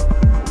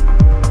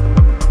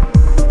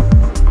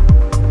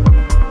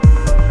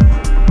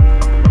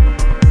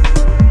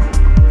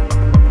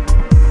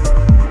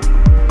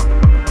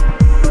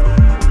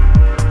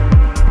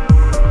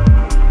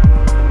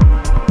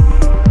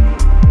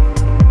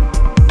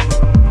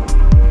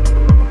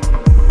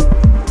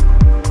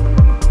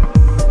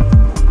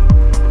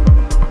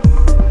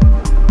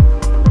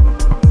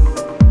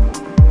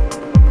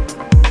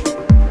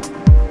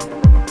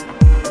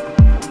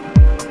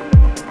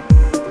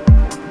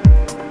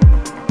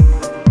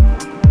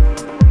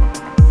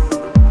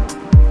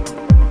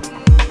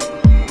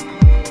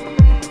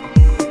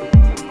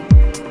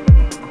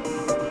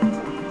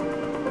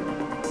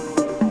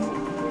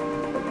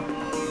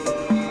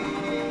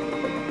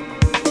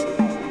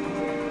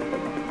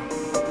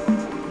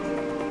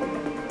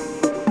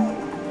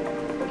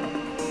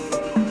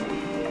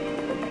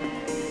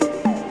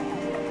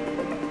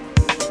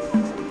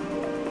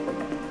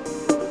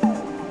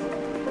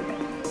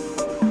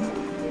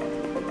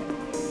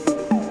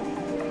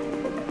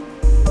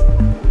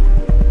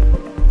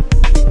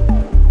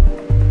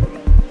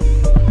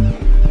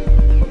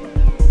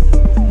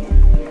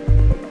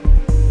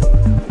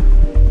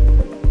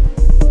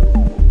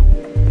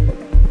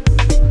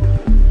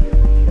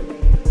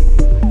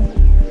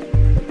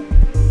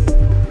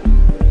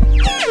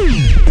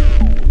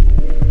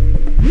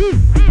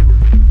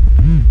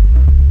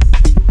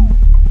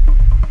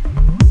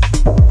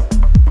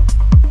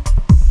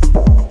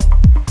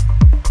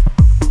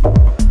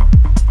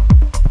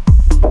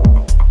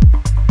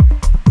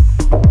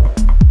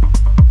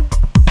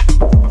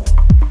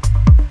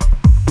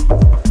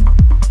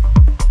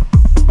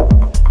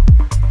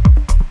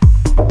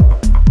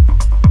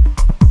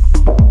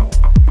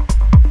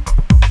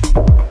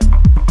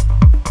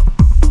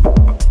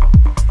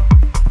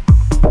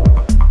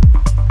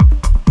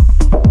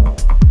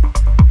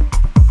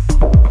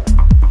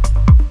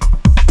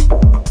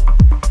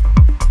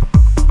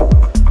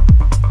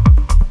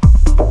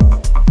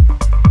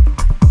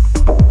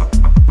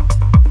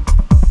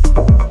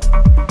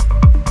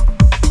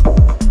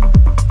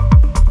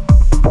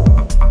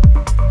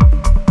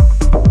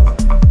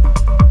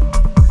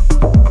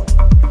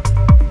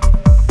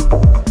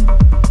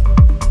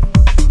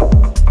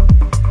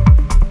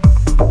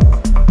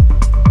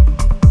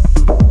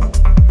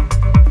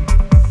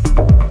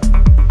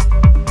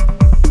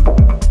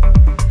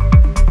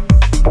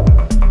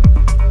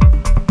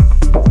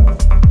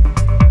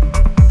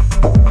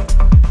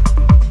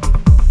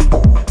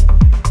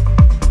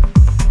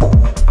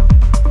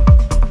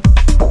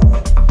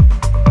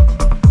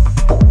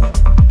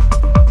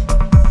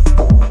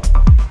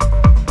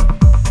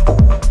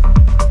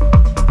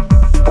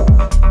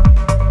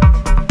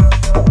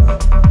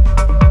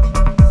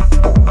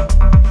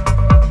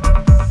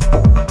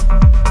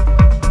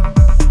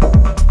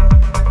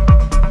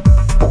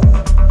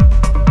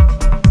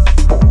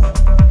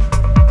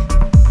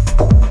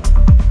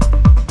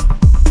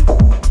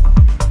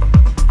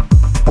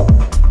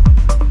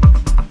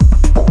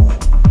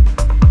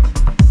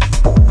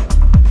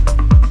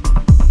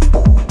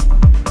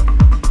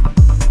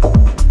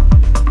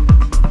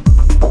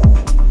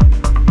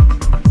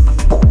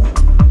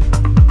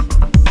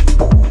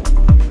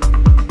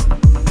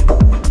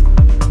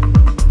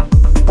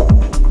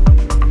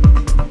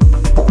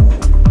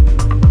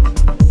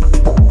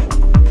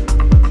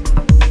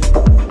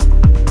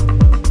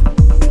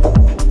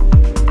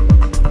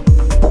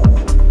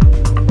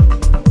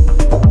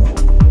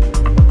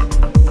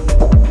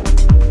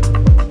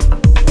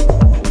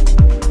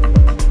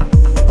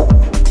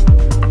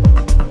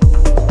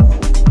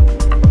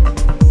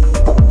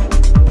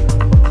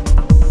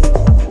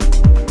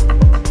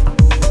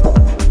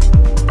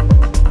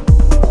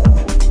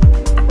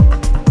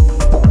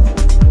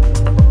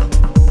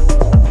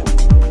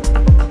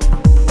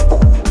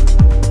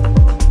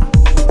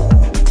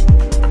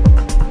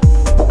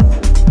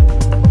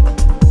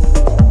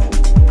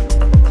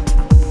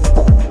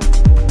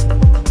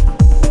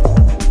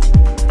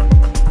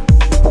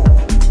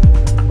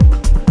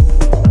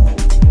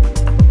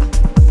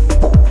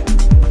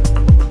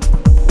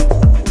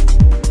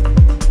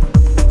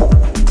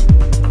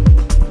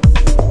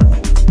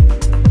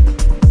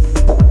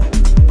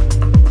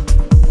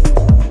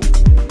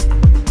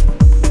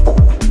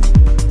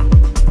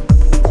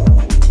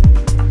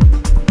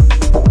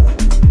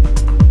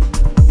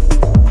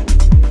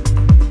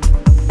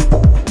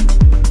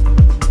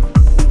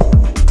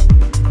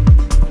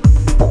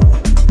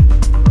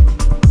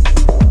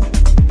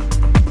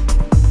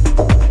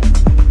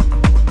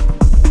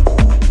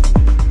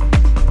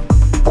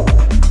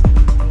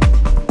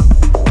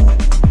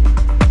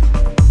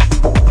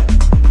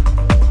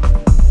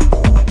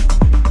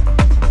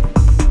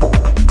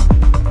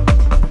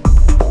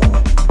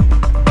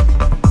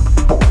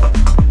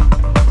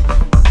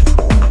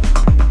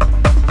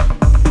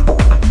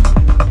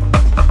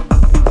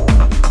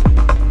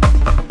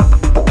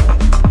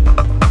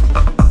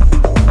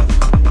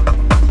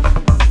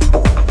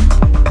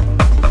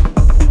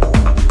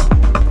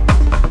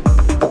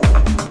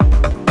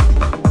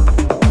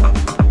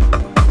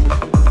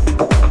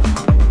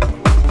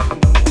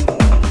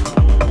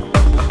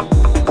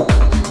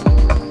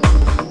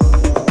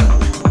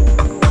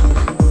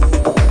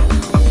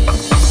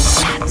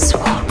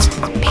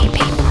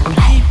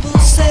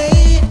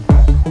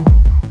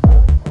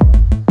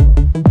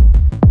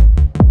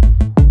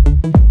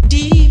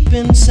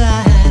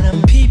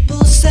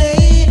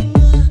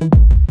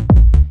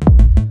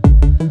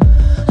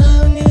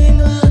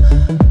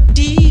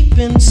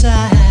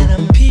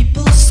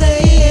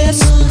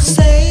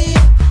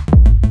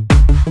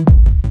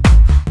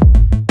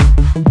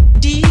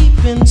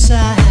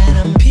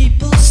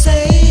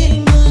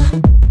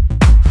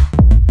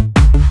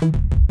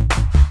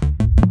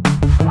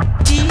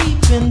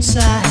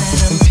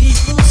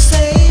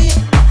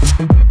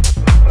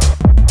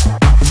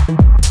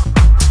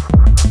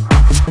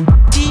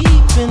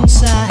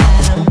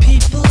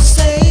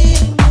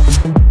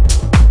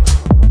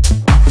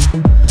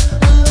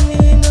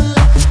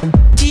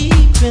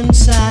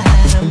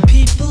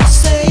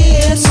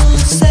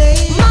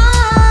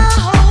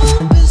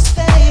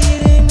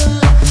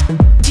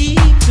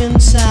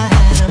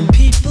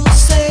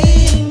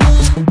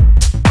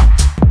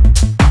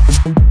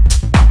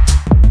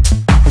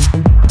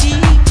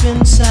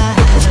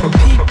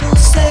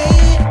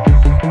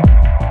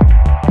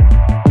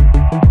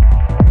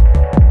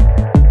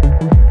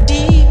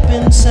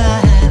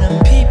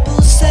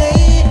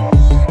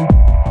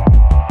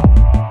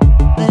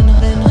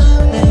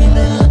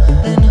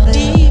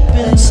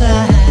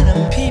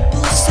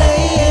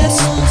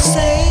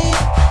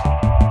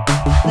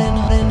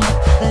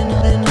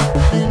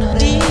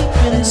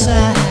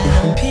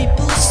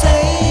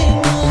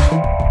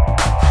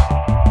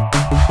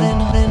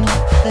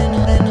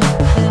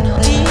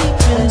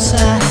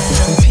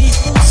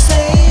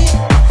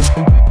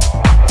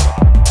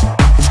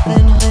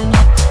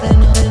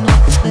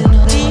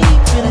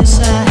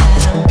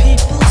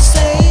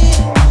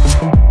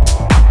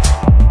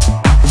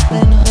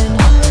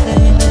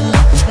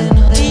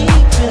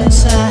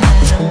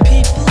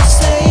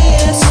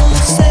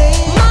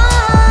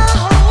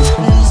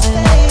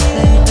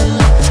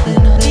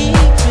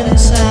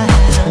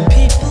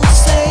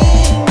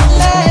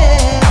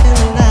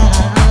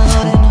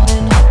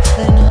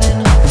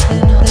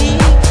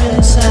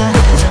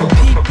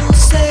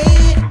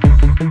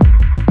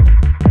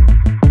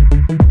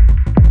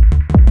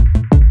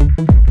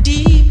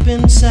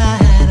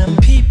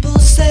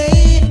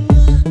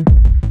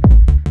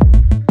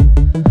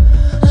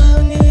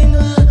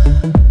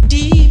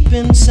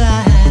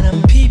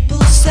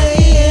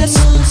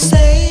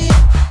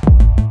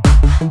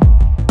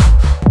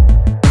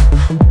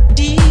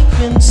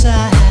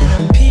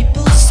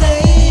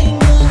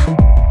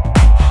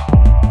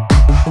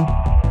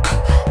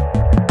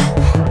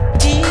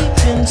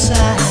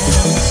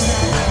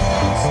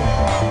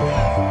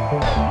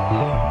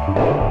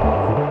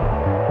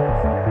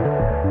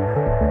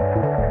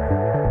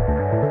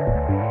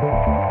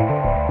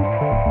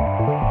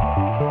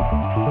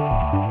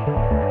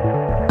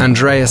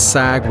 Andreas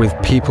Sag with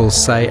People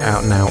Say,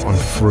 out now on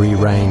Free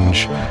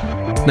Range.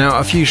 Now,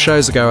 a few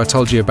shows ago I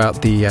told you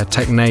about the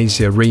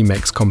Technasia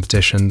remix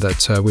competition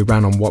that we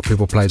ran on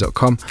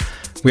Whatpeopleplay.com.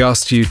 We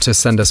asked you to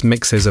send us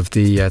mixes of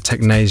the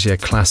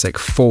Technasia classic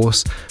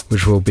Force,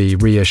 which will be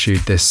reissued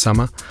this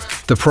summer.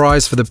 The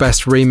prize for the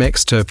best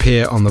remix to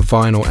appear on the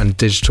vinyl and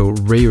digital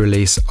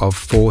re-release of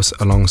Force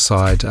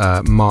alongside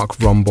Mark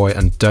Romboy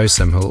and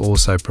Dosem, who will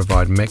also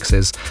provide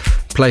mixes.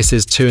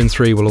 Places 2 and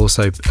 3 will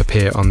also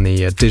appear on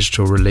the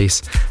digital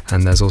release,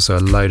 and there's also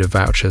a load of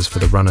vouchers for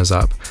the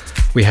runners-up.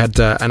 We had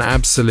an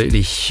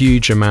absolutely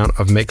huge amount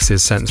of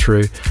mixes sent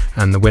through,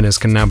 and the winners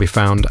can now be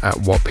found at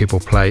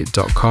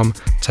whatpeopleplay.com.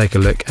 Take a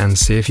look and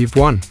see if you've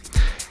won.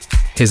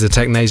 Here's a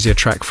Technasia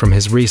track from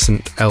his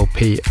recent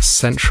LP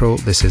Central.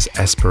 This is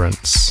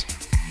Esperance.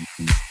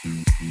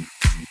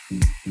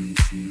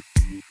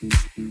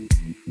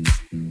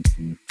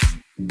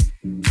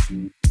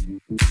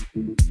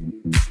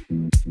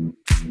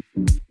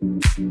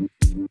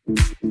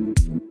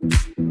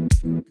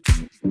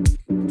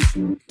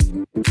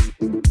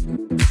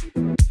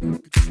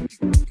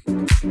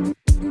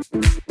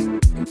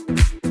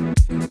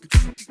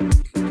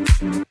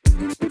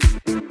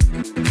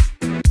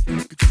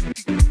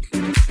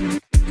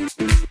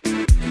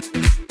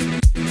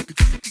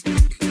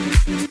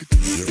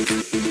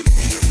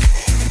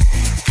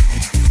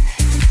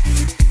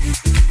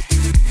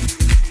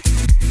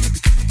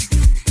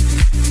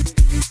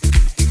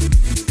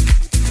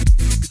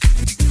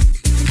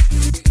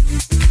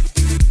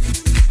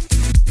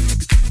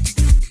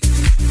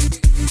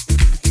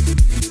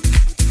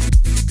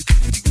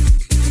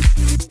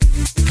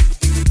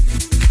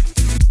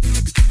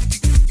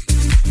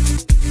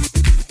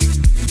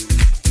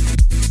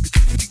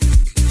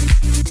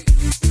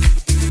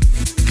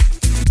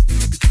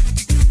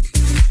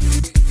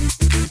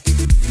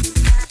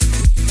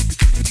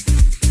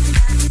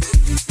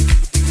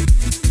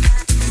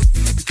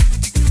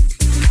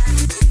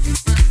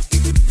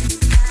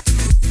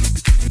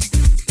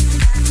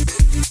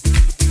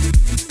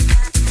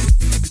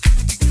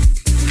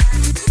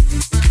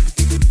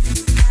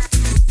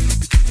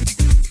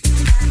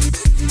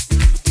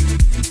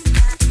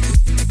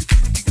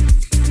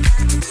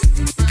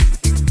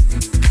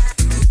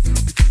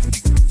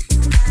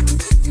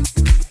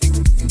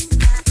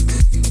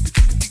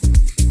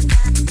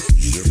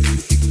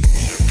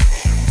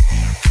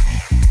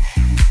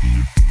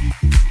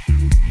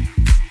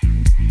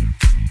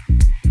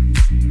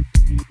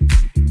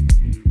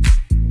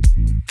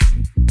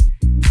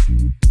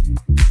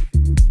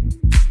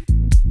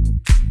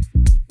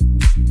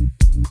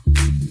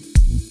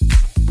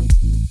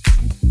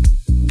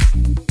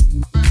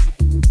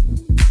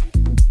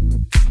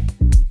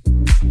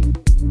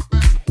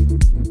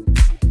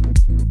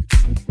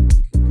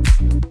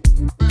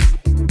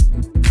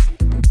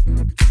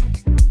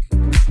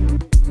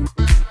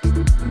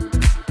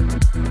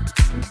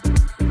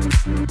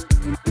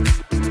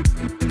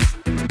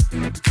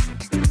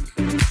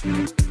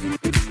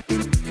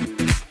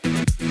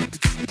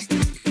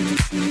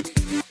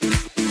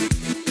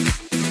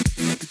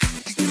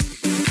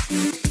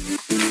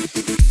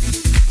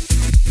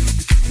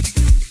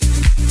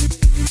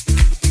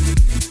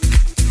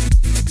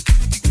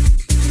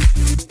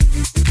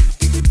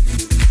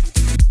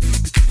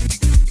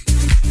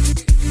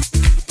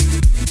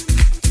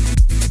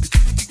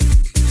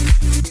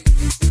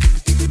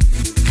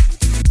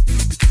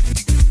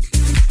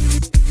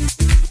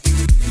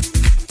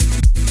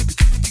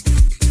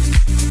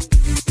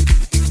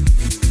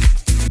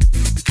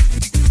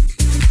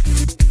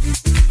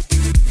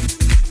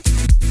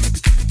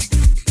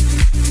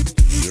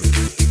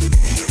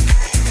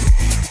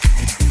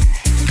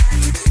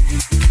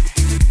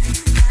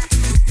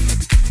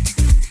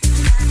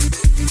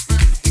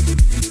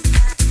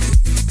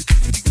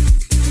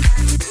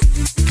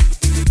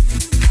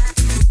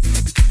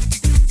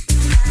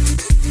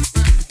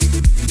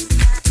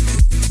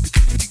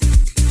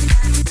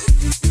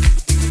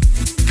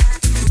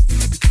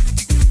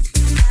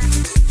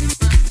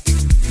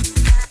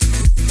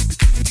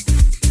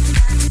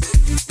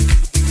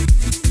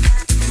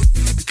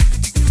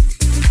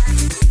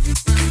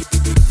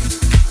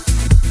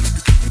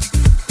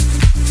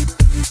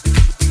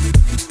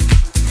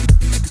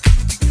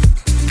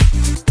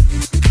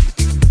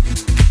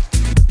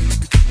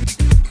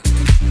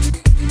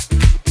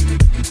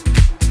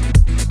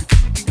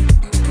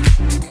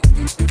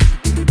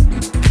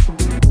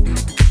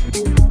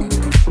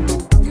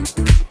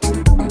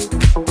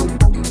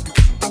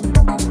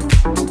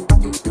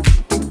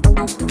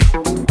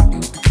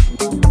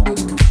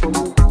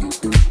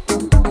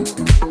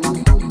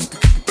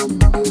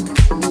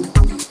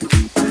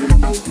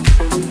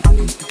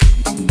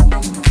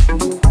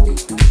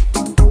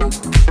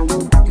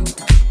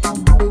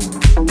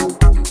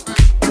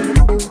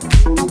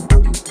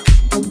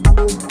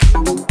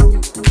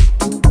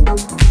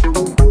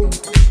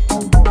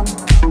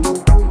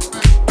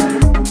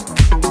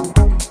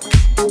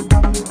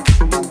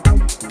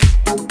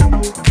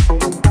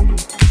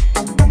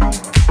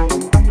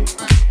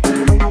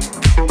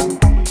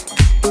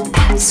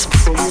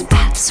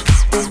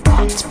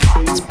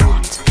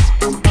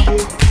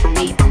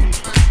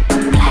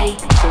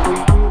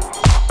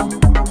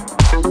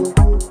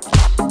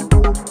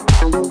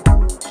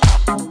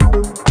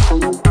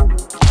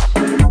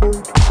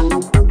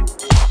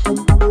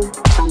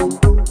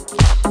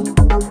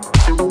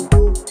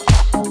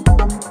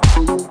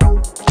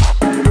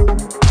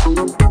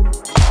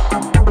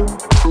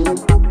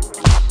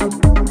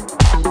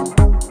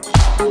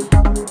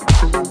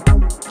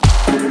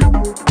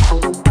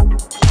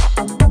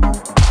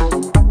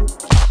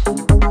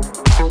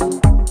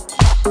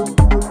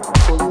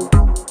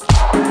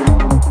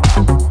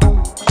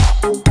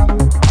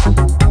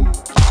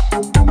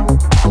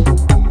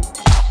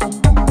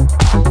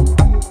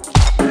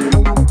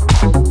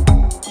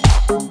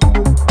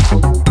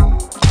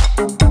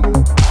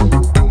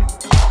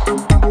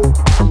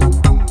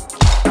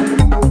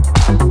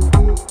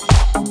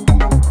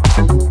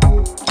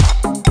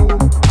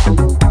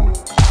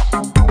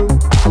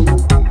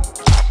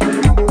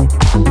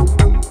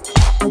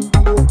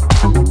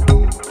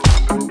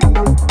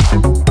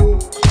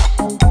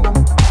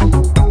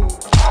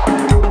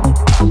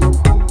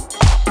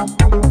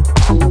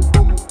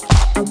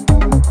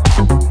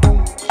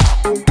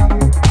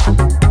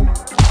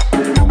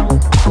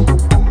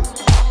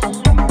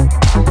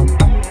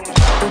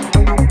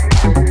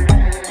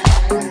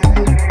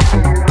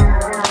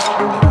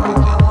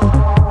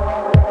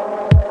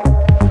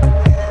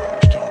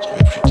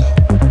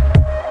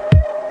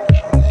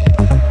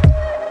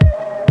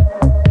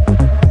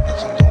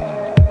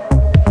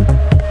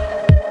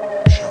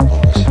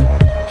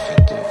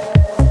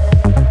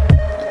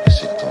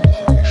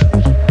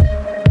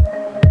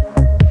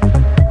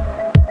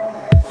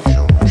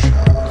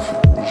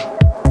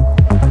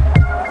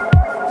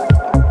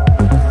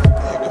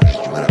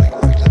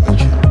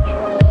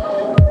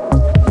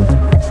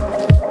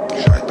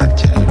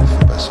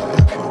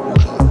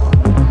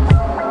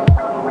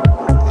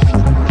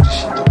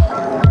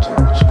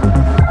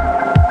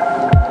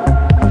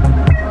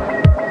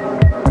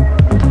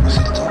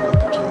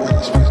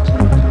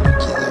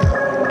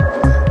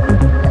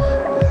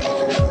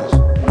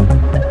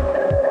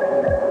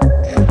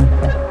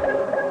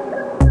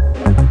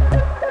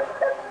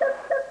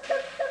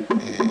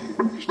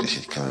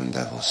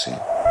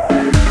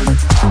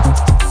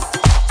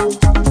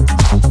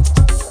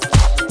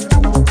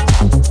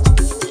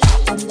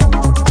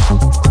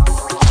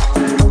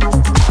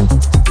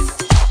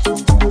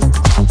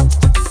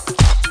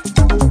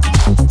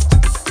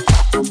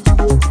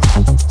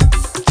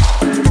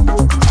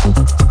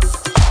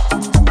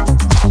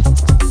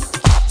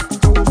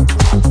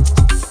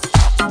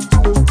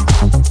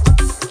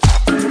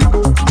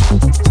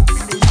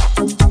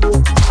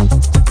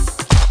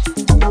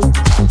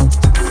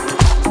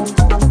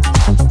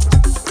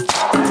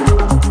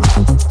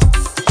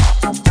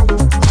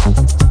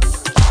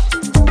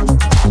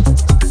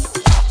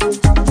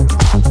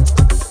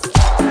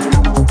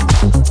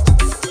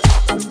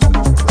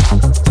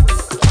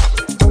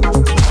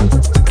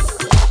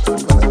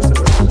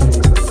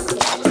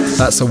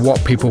 That's a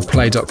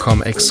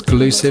Whatpeopleplay.com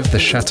exclusive, the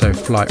Chateau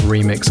Flight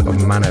remix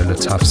of Mano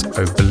Latuff's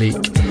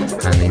Oblique,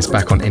 and he's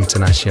back on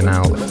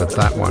International for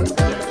that one.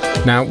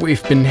 Now,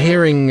 we've been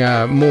hearing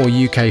more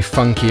UK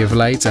funky of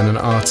late, and an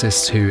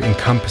artist who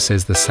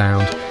encompasses the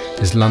sound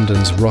is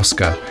London's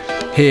Rosca.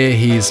 Here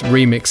he's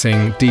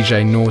remixing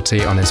DJ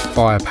Naughty on his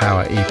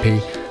Firepower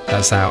EP.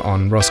 That's out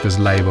on Rosca's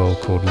label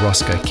called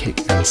Rosca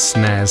Kick and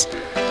Snares.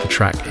 The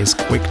track is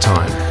Quick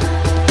Time.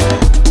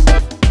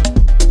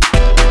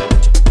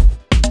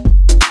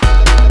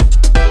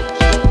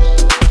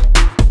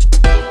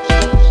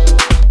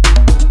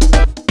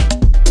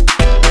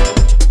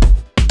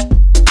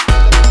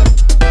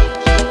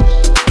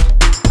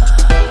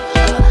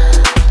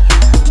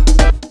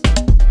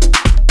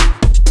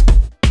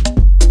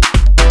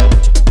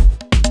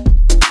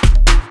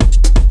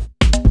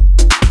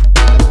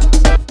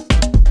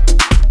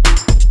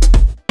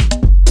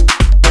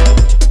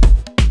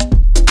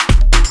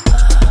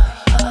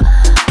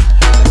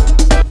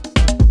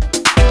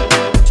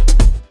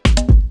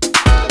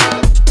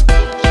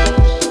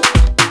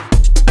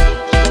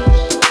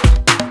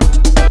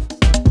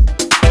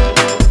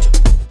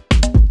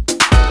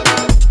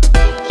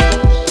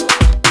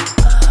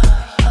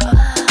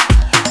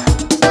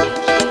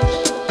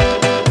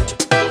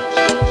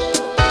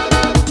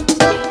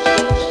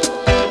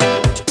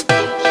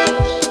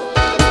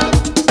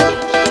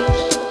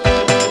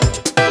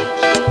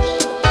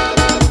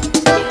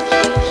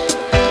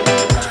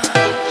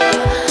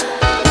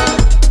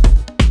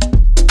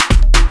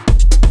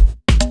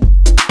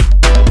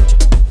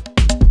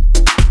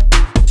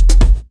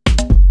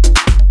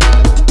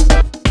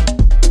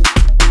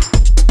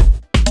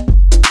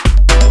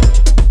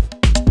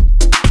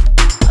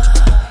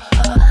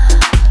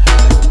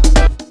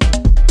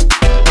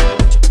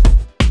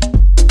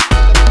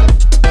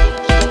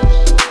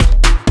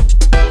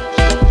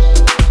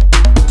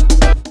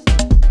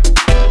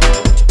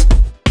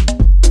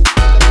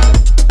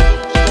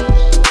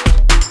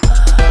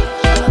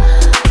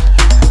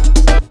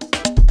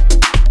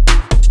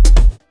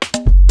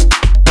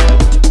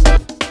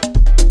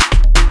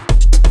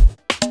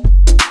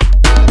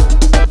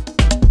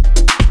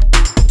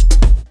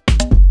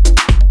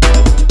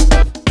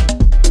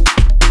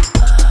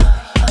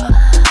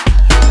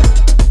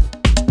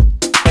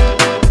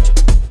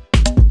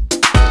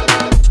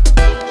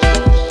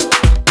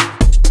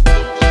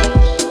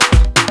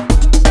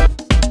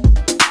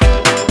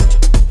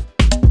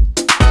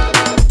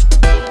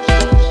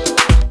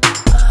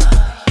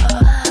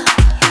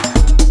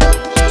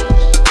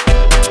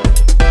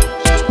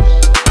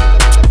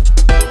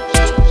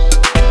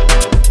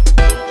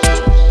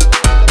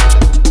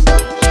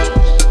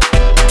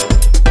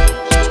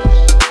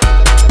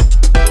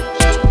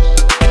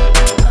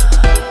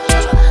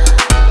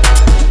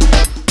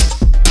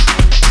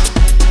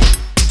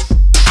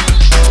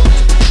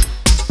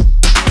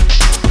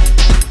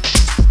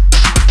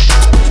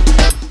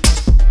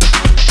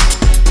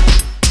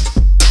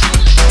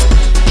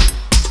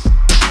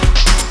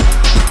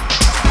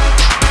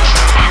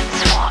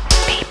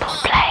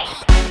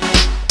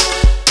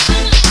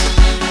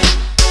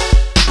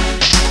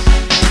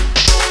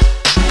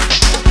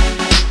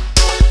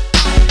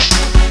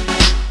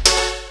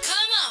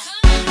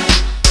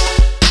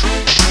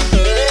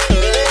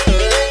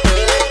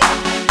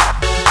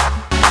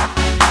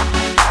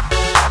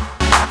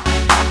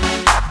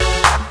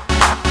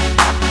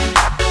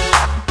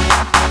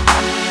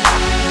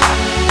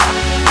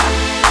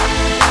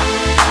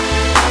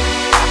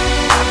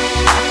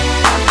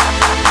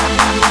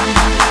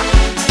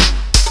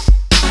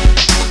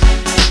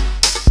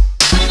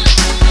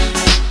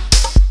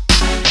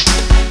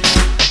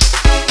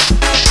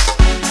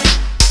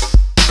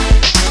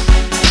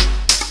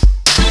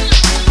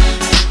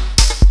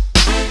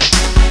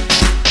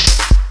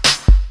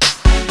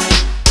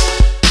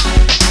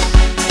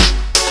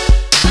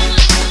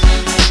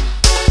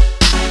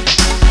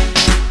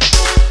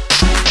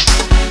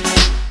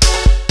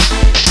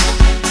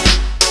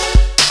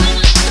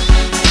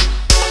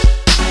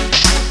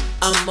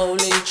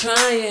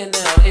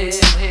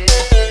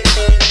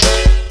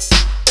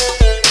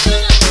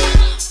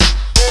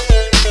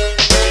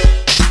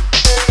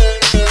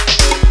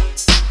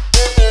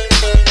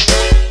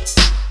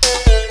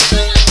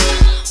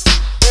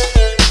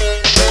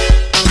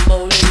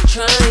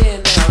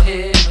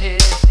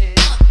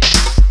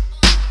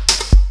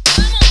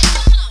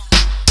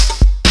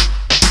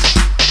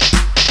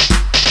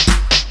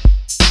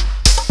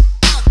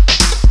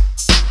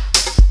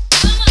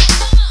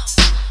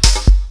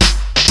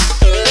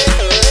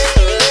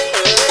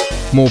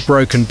 More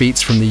broken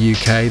beats from the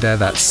UK there.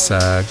 That's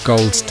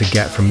Gold's to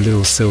Get from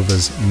Little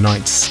Silver's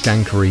Night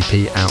Skanker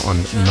EP out on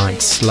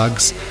Night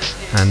Slugs.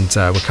 And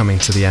we're coming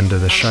to the end of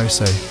the show,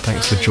 so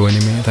thanks for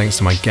joining me. Thanks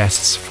to my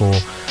guests for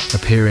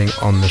appearing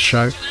on the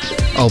show.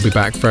 I'll be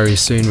back very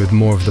soon with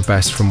more of the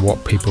best from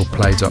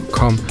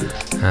whatpeopleplay.com.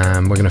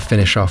 We're going to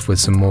finish off with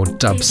some more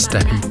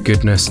dubsteppy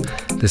goodness,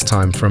 this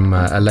time from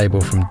a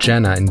label from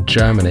Jena in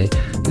Germany.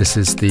 This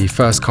is the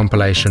first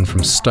compilation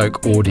from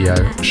Stoke Audio,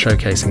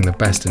 showcasing the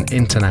best in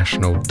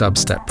international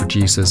dubstep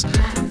producers.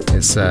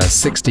 It's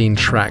 16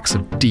 tracks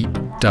of deep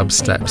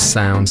dubstep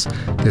sounds.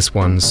 This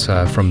one's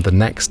from The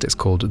Next. It's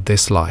called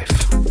This Life.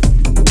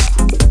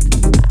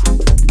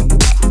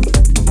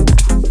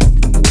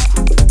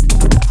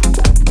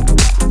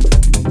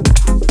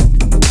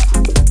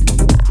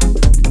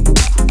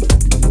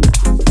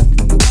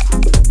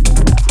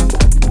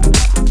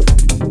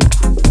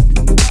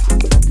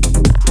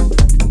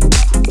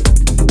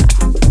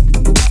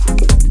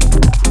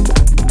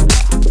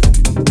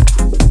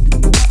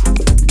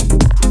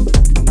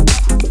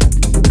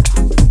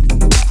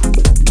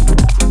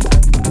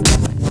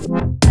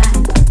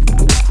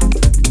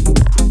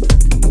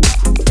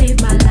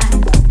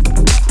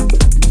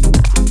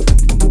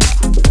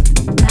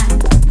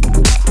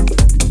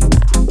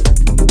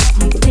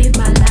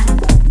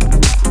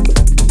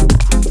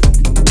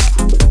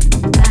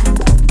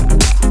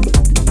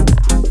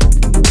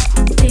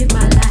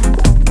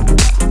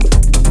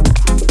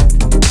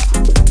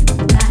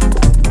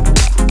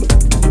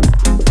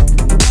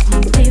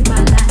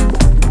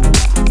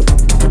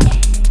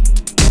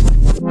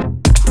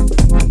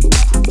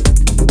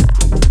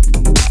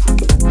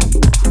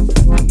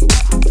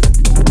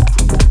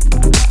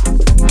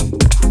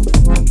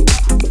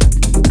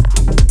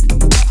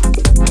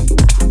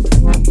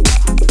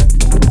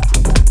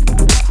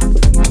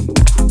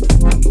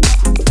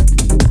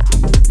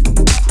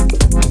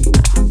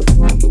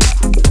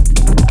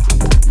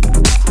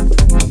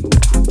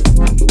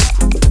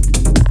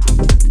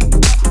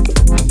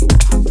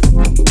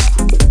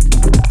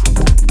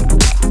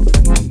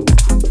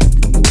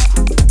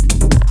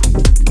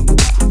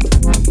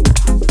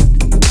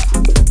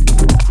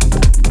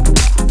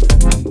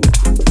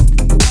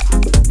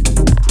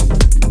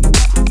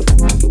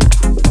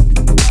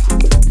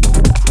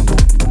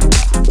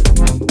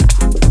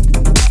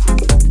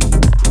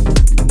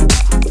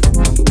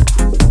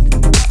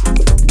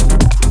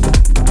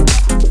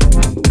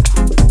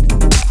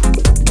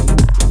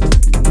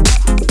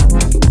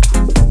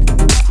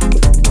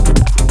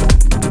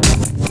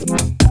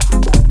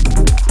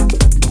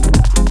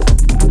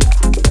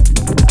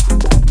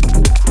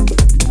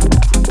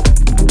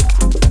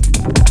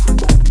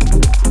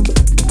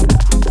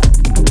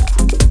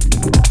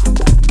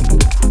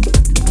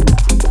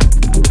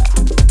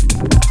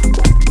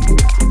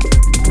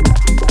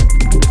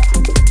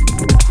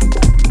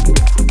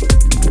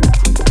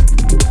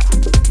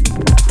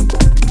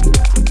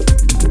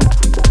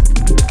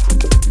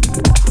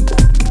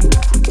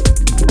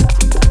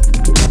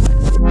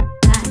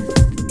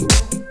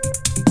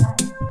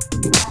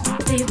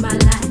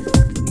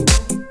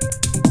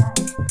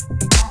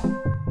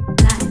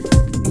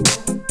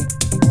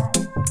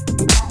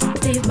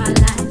 Save my life.